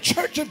tell the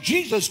Church of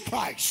Jesus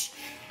Christ,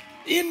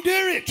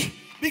 endure it,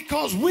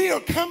 because we are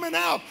coming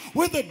out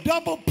with a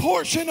double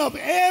portion of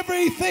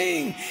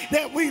everything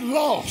that we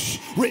lost.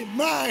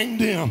 Remind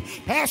them.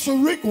 Pastor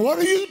Rick, what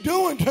are you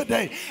doing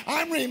today?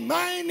 I'm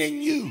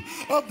reminding you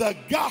of the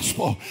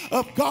gospel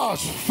of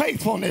God's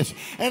faithfulness.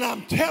 And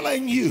I'm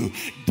telling you,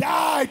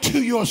 die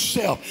to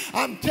yourself.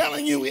 I'm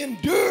telling you,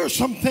 endure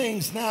some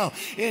things now.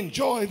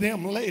 Enjoy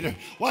them later.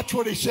 Watch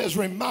what he says.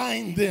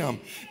 Remind them.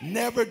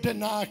 Never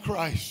deny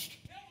Christ.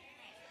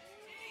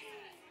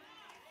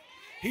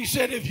 He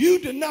said, if you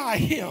deny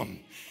him,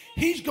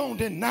 he's going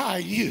to deny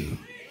you.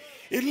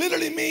 It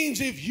literally means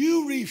if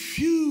you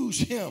refuse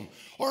him,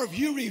 or if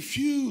you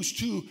refuse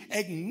to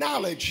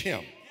acknowledge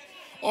him,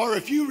 or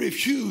if you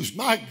refuse,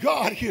 my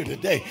God, here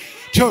today,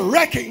 to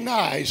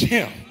recognize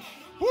him.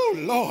 Oh,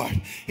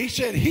 Lord. He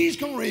said he's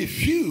going to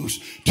refuse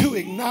to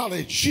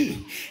acknowledge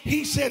you.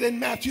 He said in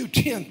Matthew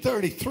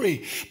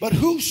 10:33, but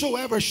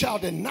whosoever shall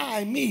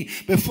deny me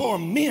before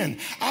men,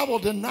 I will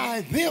deny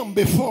them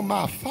before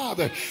my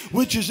Father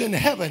which is in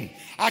heaven.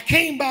 I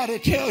came by to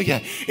tell you,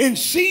 in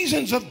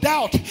seasons of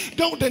doubt,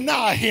 don't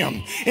deny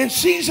him. In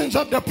seasons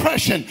of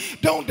depression,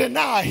 don't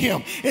deny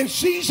him. In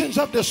seasons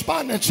of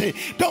despondency,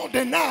 don't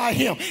deny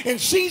him. In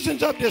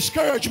seasons of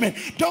discouragement,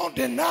 don't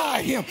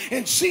deny him.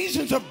 In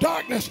seasons of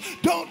darkness,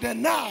 don't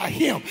deny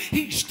him.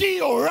 He's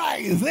still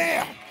right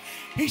there.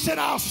 He said,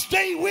 I'll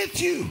stay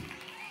with you.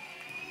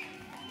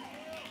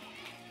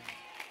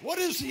 What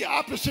is the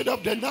opposite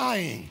of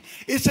denying?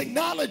 It's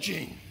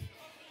acknowledging.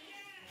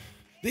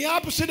 The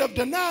opposite of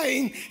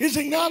denying is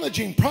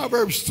acknowledging.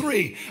 Proverbs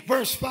 3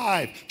 verse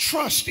 5.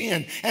 Trust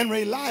in and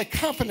rely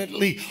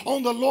confidently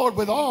on the Lord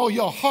with all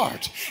your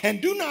heart.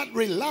 And do not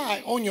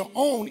rely on your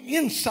own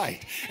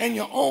insight and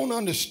your own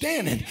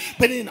understanding.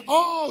 But in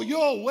all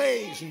your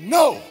ways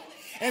know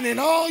and in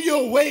all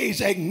your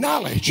ways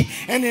acknowledge,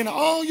 and in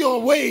all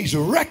your ways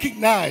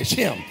recognize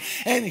him,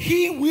 and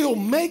he will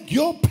make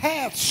your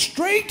path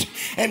straight,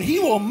 and he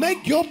will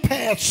make your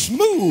path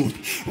smooth,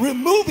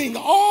 removing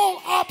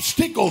all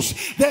obstacles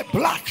that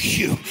block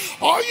you.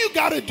 All you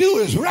got to do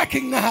is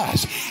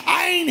recognize,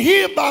 I ain't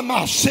here by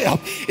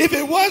myself. If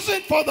it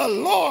wasn't for the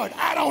Lord,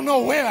 I don't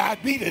know where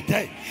I'd be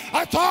today.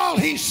 That's all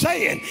he's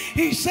saying.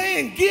 He's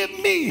saying, give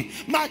me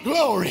my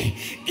glory,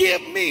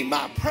 give me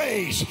my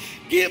praise,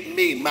 give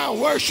me my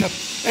worship.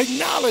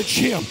 Acknowledge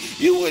him.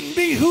 You wouldn't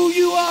be who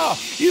you are.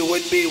 You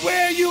wouldn't be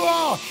where you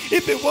are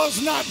if it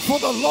was not for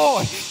the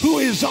Lord who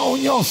is on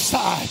your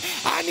side.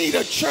 I need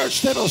a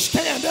church that'll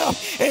stand up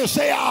and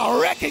say, I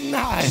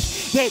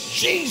recognize that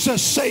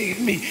Jesus saved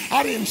me.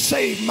 I didn't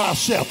save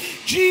myself.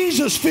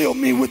 Jesus filled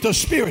me with the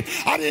Spirit.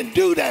 I didn't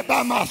do that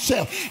by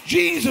myself.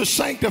 Jesus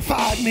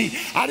sanctified me.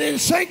 I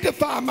didn't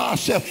sanctify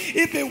myself.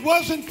 If it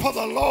wasn't for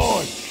the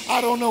Lord, I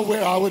don't know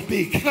where I would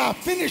be. Can I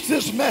finish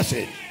this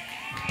message?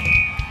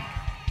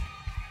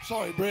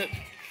 Sorry, Britt.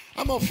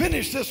 I'm going to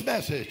finish this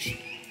message.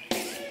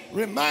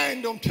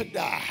 Remind them to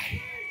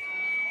die.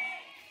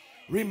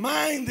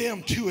 Remind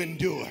them to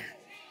endure.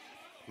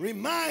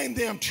 Remind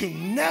them to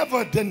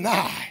never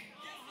deny.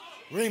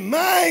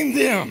 Remind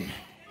them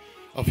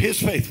of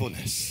his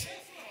faithfulness.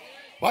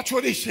 Watch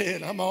what he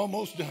said. I'm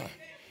almost done.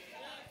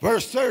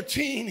 Verse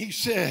 13, he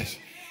says,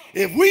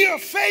 if we are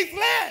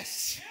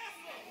faithless,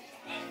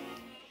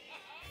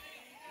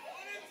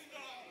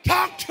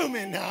 talk to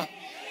me now.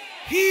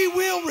 He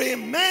will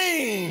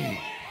remain,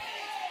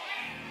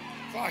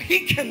 for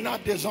he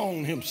cannot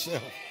disown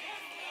himself.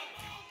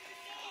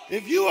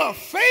 If you are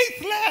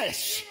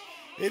faithless,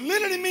 it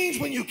literally means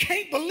when you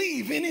can't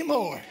believe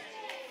anymore,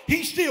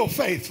 he's still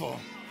faithful.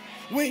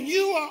 When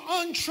you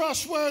are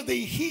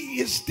untrustworthy, he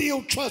is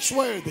still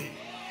trustworthy.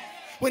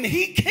 When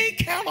he can't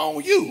count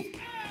on you,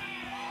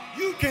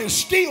 you can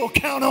still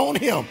count on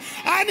him.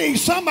 I need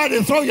somebody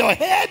to throw your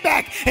head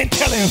back and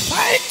tell him,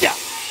 thank you.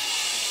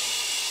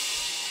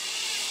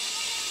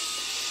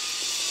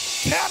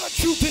 Tell the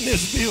truth in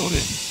this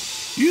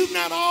building. You've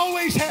not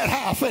always had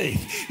high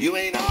faith. You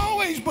ain't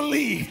always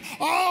believed.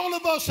 All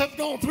of us have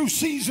gone through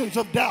seasons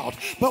of doubt.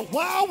 But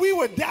while we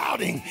were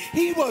doubting,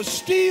 he was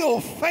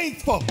still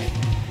faithful.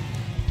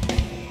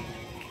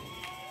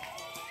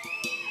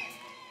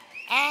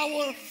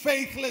 Our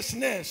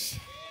faithlessness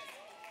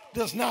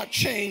does not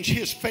change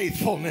his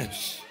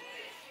faithfulness.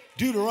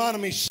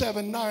 Deuteronomy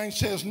 7:9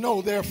 says,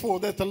 know therefore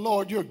that the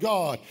Lord your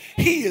God,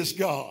 he is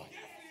God.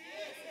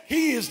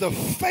 He is the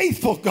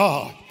faithful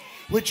God,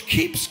 which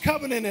keeps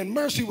covenant and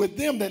mercy with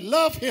them that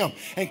love him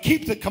and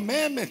keep the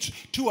commandments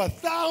to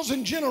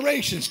 1,000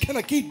 generations. Can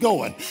I keep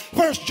going?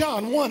 1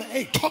 John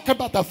 1:8, talk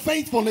about the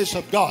faithfulness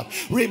of God.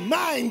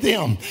 Remind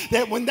them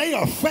that when they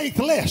are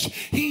faithless,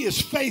 he is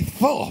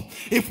faithful.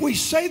 If we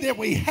say that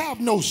we have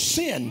no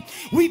sin,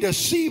 we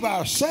deceive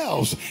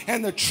ourselves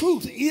and the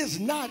truth is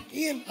not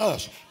in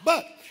us.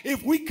 But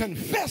if we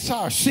confess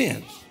our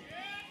sins,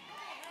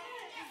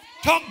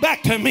 talk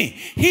back to me,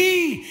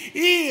 he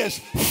is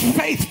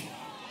faithful.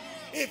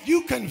 If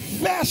you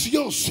confess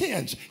your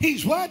sins,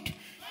 he's what?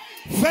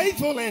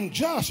 Faithful and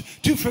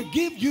just to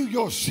forgive you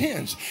your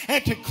sins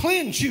and to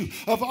cleanse you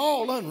of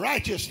all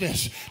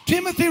unrighteousness.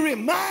 Timothy,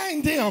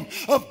 remind them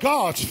of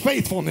God's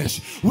faithfulness.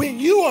 When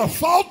you are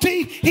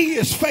faulty, he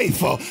is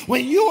faithful.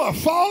 When you are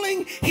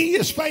falling, he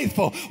is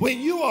faithful. When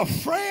you are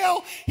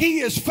frail, he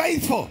is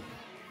faithful.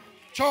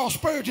 Charles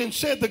Spurgeon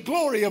said the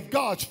glory of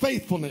God's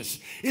faithfulness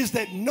is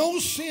that no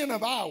sin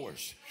of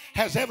ours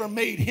has ever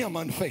made him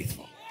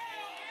unfaithful.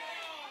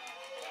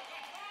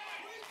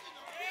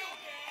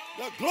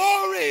 The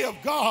glory of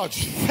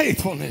God's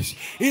faithfulness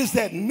is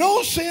that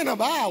no sin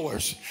of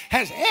ours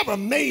has ever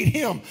made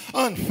him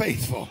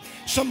unfaithful.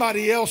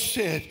 Somebody else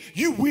said,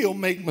 you will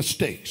make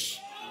mistakes.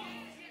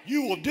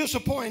 You will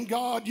disappoint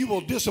God. You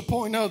will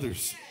disappoint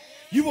others.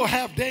 You will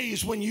have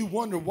days when you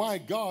wonder why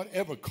God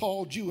ever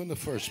called you in the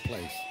first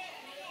place.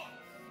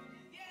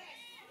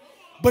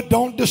 But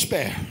don't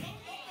despair.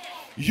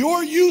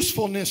 Your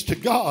usefulness to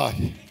God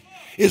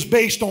is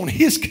based on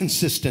his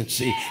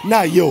consistency,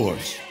 not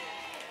yours.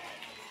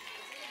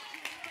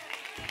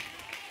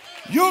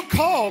 Your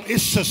call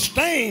is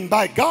sustained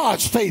by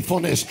God's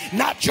faithfulness,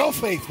 not your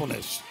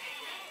faithfulness.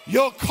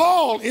 Your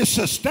call is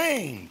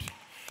sustained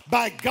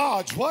by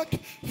God's what?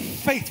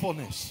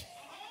 Faithfulness,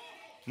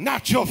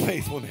 not your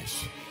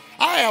faithfulness.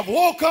 I have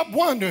woke up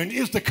wondering,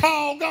 is the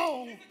call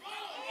gone?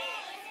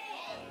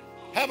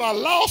 Have I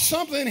lost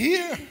something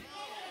here?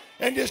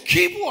 And just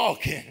keep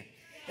walking.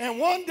 And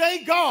one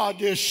day God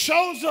just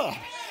shows up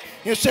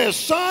and says,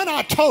 son,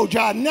 I told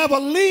you I'd never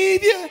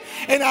leave you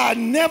and I'd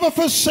never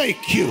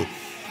forsake you.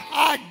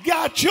 I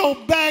got your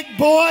back,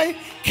 boy.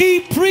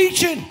 Keep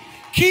preaching.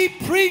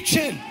 Keep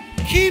preaching.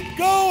 Keep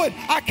going.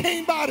 I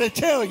came by to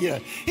tell you.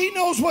 He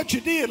knows what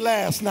you did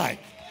last night.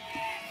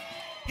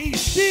 He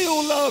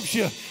still loves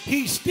you.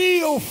 He's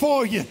still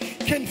for you.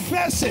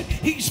 Confess it.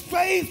 He's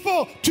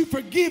faithful to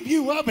forgive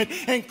you of it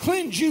and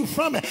cleanse you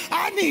from it.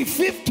 I need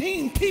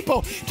 15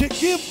 people to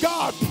give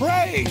God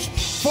praise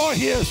for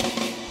his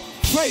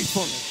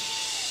faithfulness.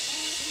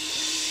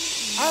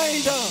 I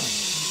ain't done.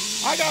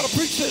 I got to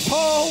preach this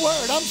whole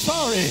word. I'm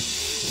sorry.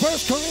 1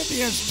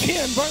 Corinthians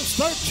 10 verse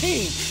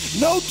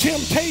 13. No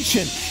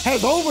temptation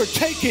has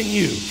overtaken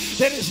you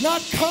that is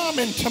not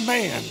common to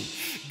man.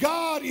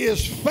 God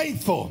is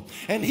faithful,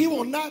 and he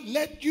will not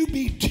let you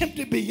be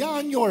tempted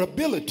beyond your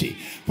ability.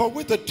 For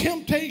with the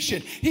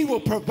temptation, he will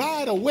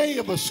provide a way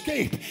of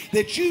escape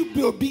that you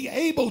will be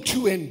able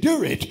to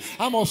endure it.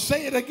 I'm going to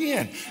say it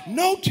again.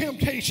 No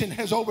temptation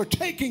has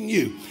overtaken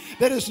you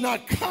that is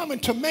not common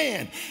to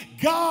man.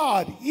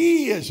 God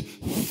is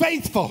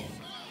faithful,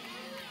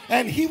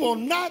 and he will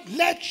not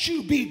let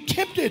you be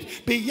tempted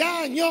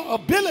beyond your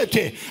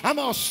ability. I'm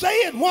going to say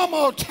it one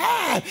more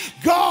time.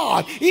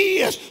 God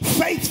is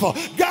faithful.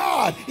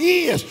 God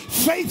is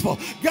faithful.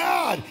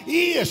 God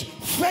is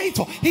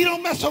faithful. He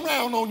don't mess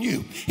around on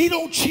you. He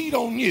don't cheat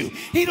on you.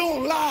 He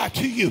don't lie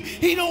to you.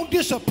 He don't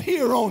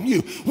disappear on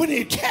you. When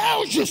he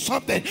tells you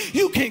something,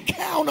 you can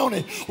count on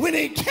it. When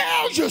he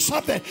tells you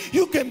something,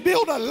 you can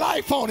build a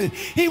life on it.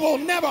 He will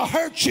never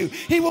hurt you.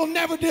 He will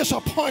never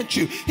disappoint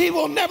you. He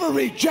will never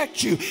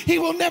reject you. He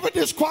will never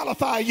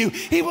disqualify you.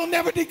 He will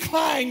never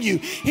decline you.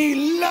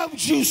 He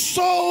loves you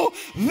so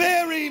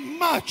very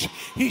much.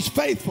 He's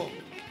faithful.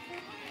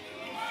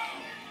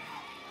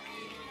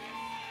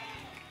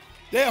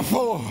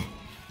 Therefore,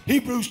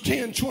 Hebrews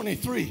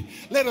 10:23,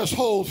 let us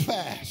hold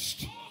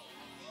fast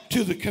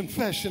to the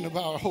confession of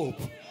our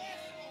hope.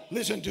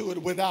 Listen to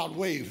it without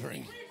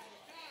wavering.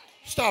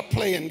 Stop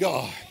playing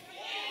God.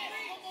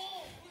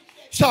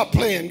 Stop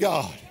playing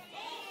God.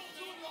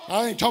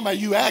 I ain't talking about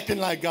you acting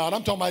like God.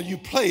 I'm talking about you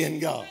playing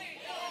God.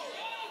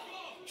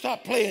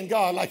 Stop playing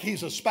God like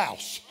he's a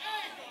spouse.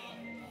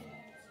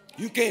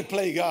 You can't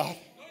play God.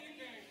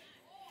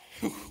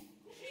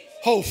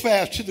 Hold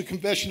fast to the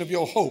confession of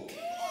your hope.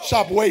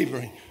 Stop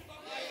wavering.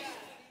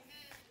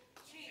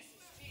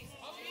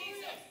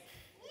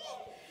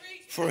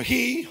 For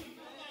he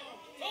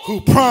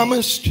who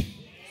promised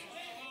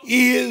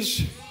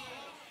is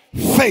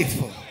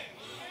faithful.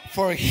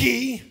 For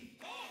he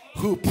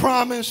who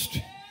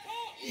promised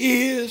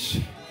is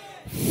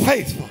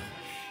faithful.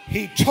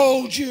 He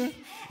told you,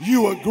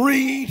 you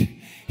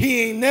agreed.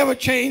 He ain't never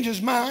changed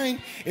his mind.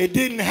 It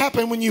didn't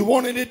happen when you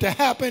wanted it to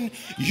happen.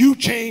 You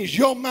changed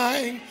your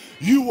mind.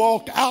 You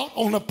walked out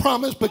on the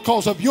promise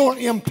because of your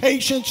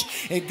impatience.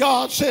 And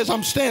God says,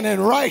 I'm standing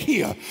right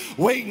here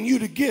waiting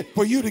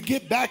for you to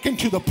get back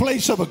into the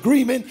place of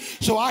agreement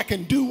so I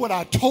can do what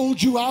I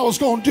told you I was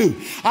going to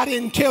do. I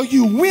didn't tell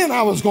you when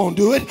I was going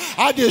to do it.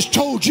 I just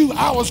told you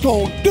I was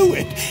going to do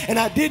it. And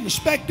I didn't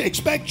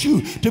expect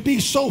you to be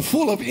so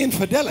full of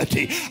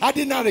infidelity. I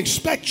did not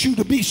expect you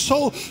to be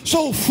so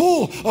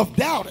full of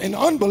doubt and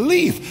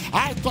unbelief.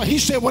 He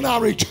said, when I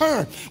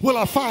return, will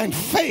I find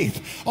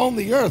faith on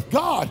the earth?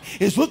 God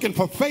is looking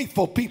for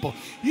faithful people.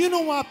 You know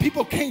why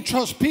people can't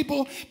trust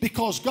people?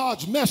 Because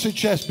God's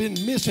message has been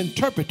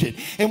misinterpreted.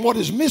 And what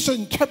is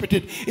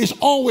misinterpreted is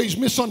always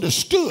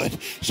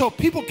misunderstood. So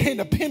people can't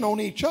depend on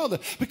each other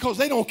because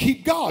they don't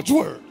keep God's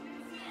word.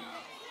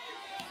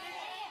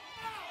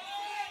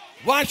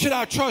 Why should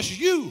I trust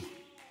you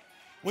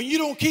when you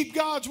don't keep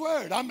God's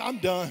word? I'm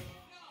done.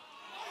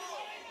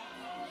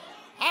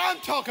 I'm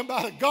talking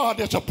about a God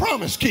that's a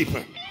promise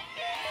keeper.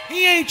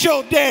 He ain't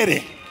your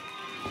daddy.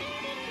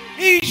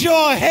 He's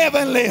your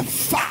heavenly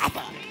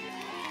Father.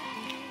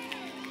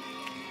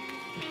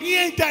 He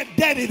ain't that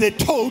daddy that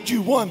told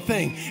you one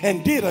thing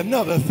and did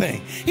another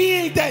thing. He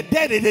ain't that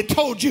daddy that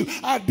told you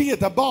I'd be at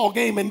the ball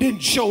game and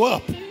didn't show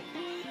up.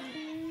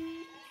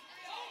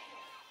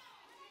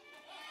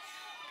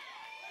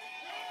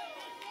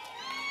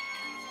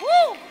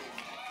 Woo!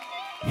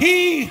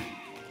 He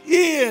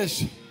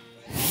is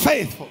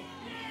faithful.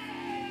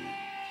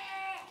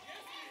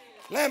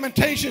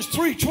 Lamentations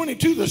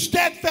 3:22, the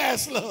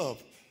steadfast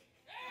love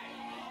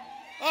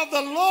of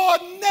the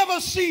Lord never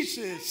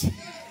ceases,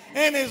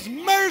 and his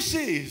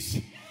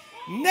mercies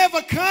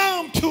never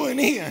come to an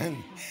end.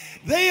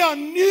 They are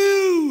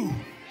new.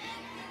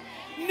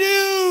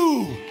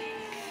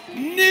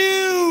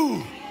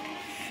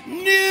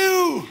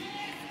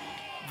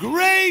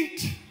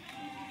 Great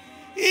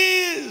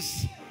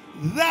is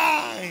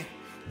thy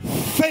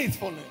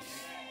faithfulness.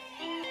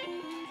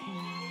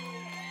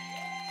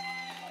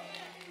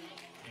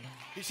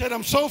 He said,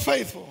 I'm so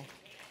faithful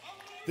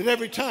that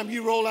every time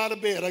you roll out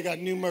of bed, I got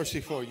new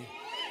mercy for you.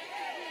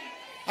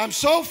 I'm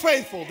so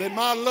faithful that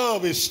my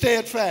love is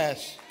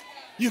steadfast.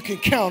 You can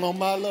count on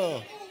my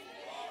love.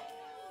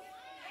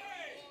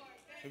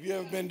 Have you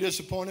ever been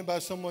disappointed by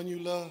someone you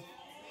love?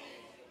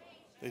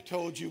 They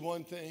told you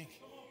one thing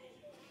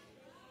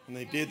and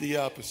they did the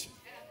opposite.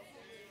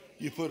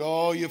 You put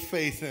all your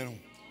faith in them.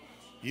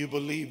 You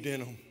believed in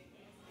them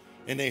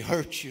and they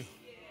hurt you.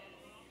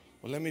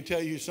 Well, let me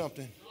tell you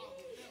something.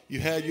 You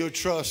had your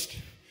trust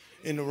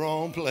in the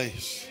wrong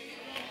place.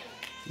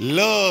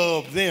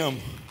 Love them.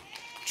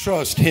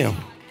 Trust him.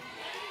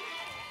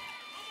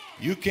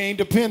 You can't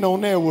depend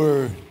on their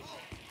word.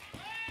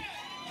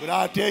 But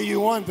I'll tell you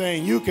one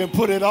thing. You can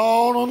put it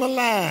all on the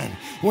line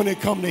when it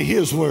comes to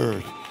his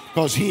word.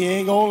 Because he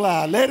ain't gonna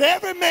lie. Let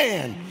every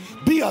man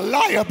be a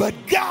liar, but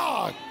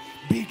God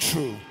be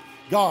true.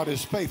 God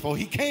is faithful.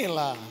 He can't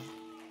lie.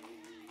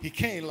 He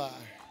can't lie.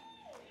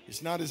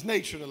 It's not his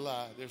nature to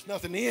lie. There's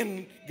nothing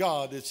in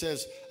God that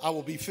says, I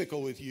will be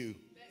fickle with you.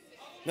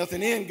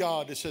 Nothing in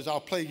God that says, I'll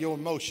play your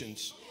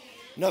emotions.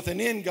 Nothing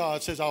in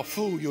God says, I'll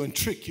fool you and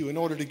trick you in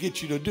order to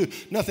get you to do.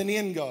 Nothing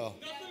in God.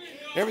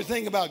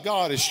 Everything about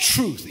God is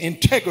truth,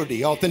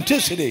 integrity,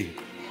 authenticity.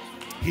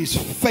 He's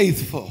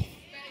faithful.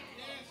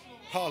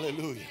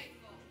 Hallelujah.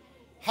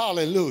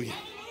 Hallelujah.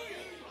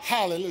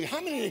 Hallelujah.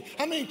 How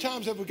many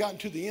times have we gotten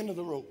to the end of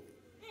the rope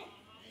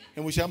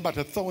and we say, I'm about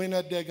to throw in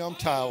that daggum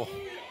towel?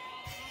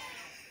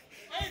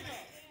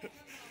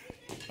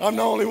 I'm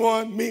the only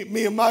one,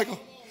 me and Michael,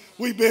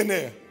 we've been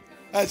there.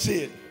 That's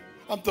it.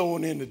 I'm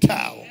throwing in the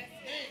towel.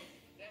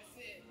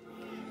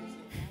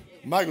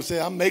 Michael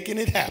said, I'm making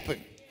it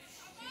happen.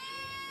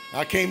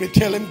 I came and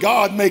tell him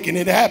God making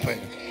it happen.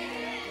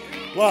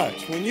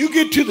 Watch. When you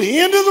get to the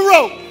end of the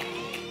rope,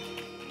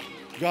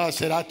 God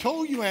said, I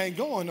told you I ain't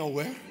going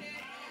nowhere.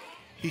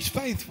 He's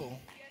faithful.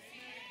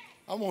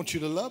 I want you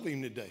to love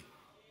him today.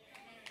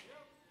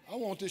 I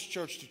want this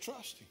church to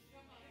trust him.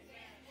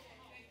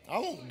 I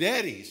want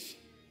daddies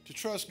to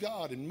trust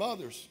God and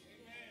mothers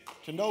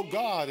to know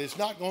God is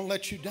not going to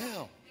let you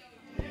down.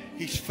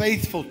 He's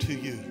faithful to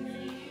you.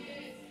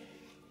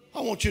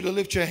 I want you to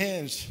lift your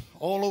hands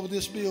all over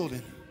this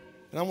building,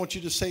 and I want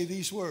you to say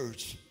these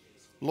words.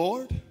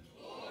 Lord,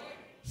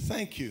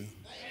 thank you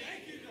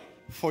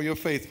for your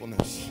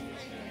faithfulness.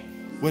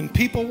 When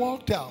people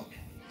walked out,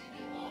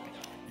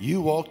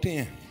 you walked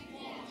in.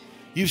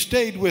 You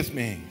stayed with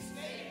me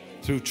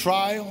through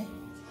trial,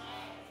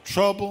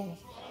 trouble,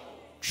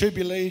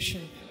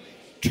 tribulation,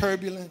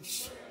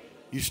 turbulence.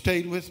 You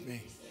stayed with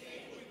me.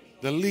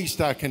 The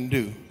least I can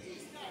do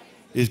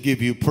is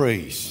give you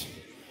praise.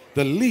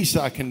 The least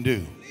I can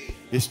do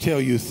is tell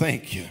you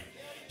thank you.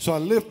 So I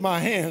lift my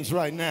hands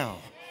right now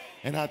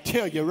and I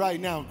tell you right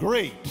now,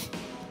 great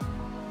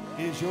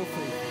is your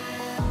faith.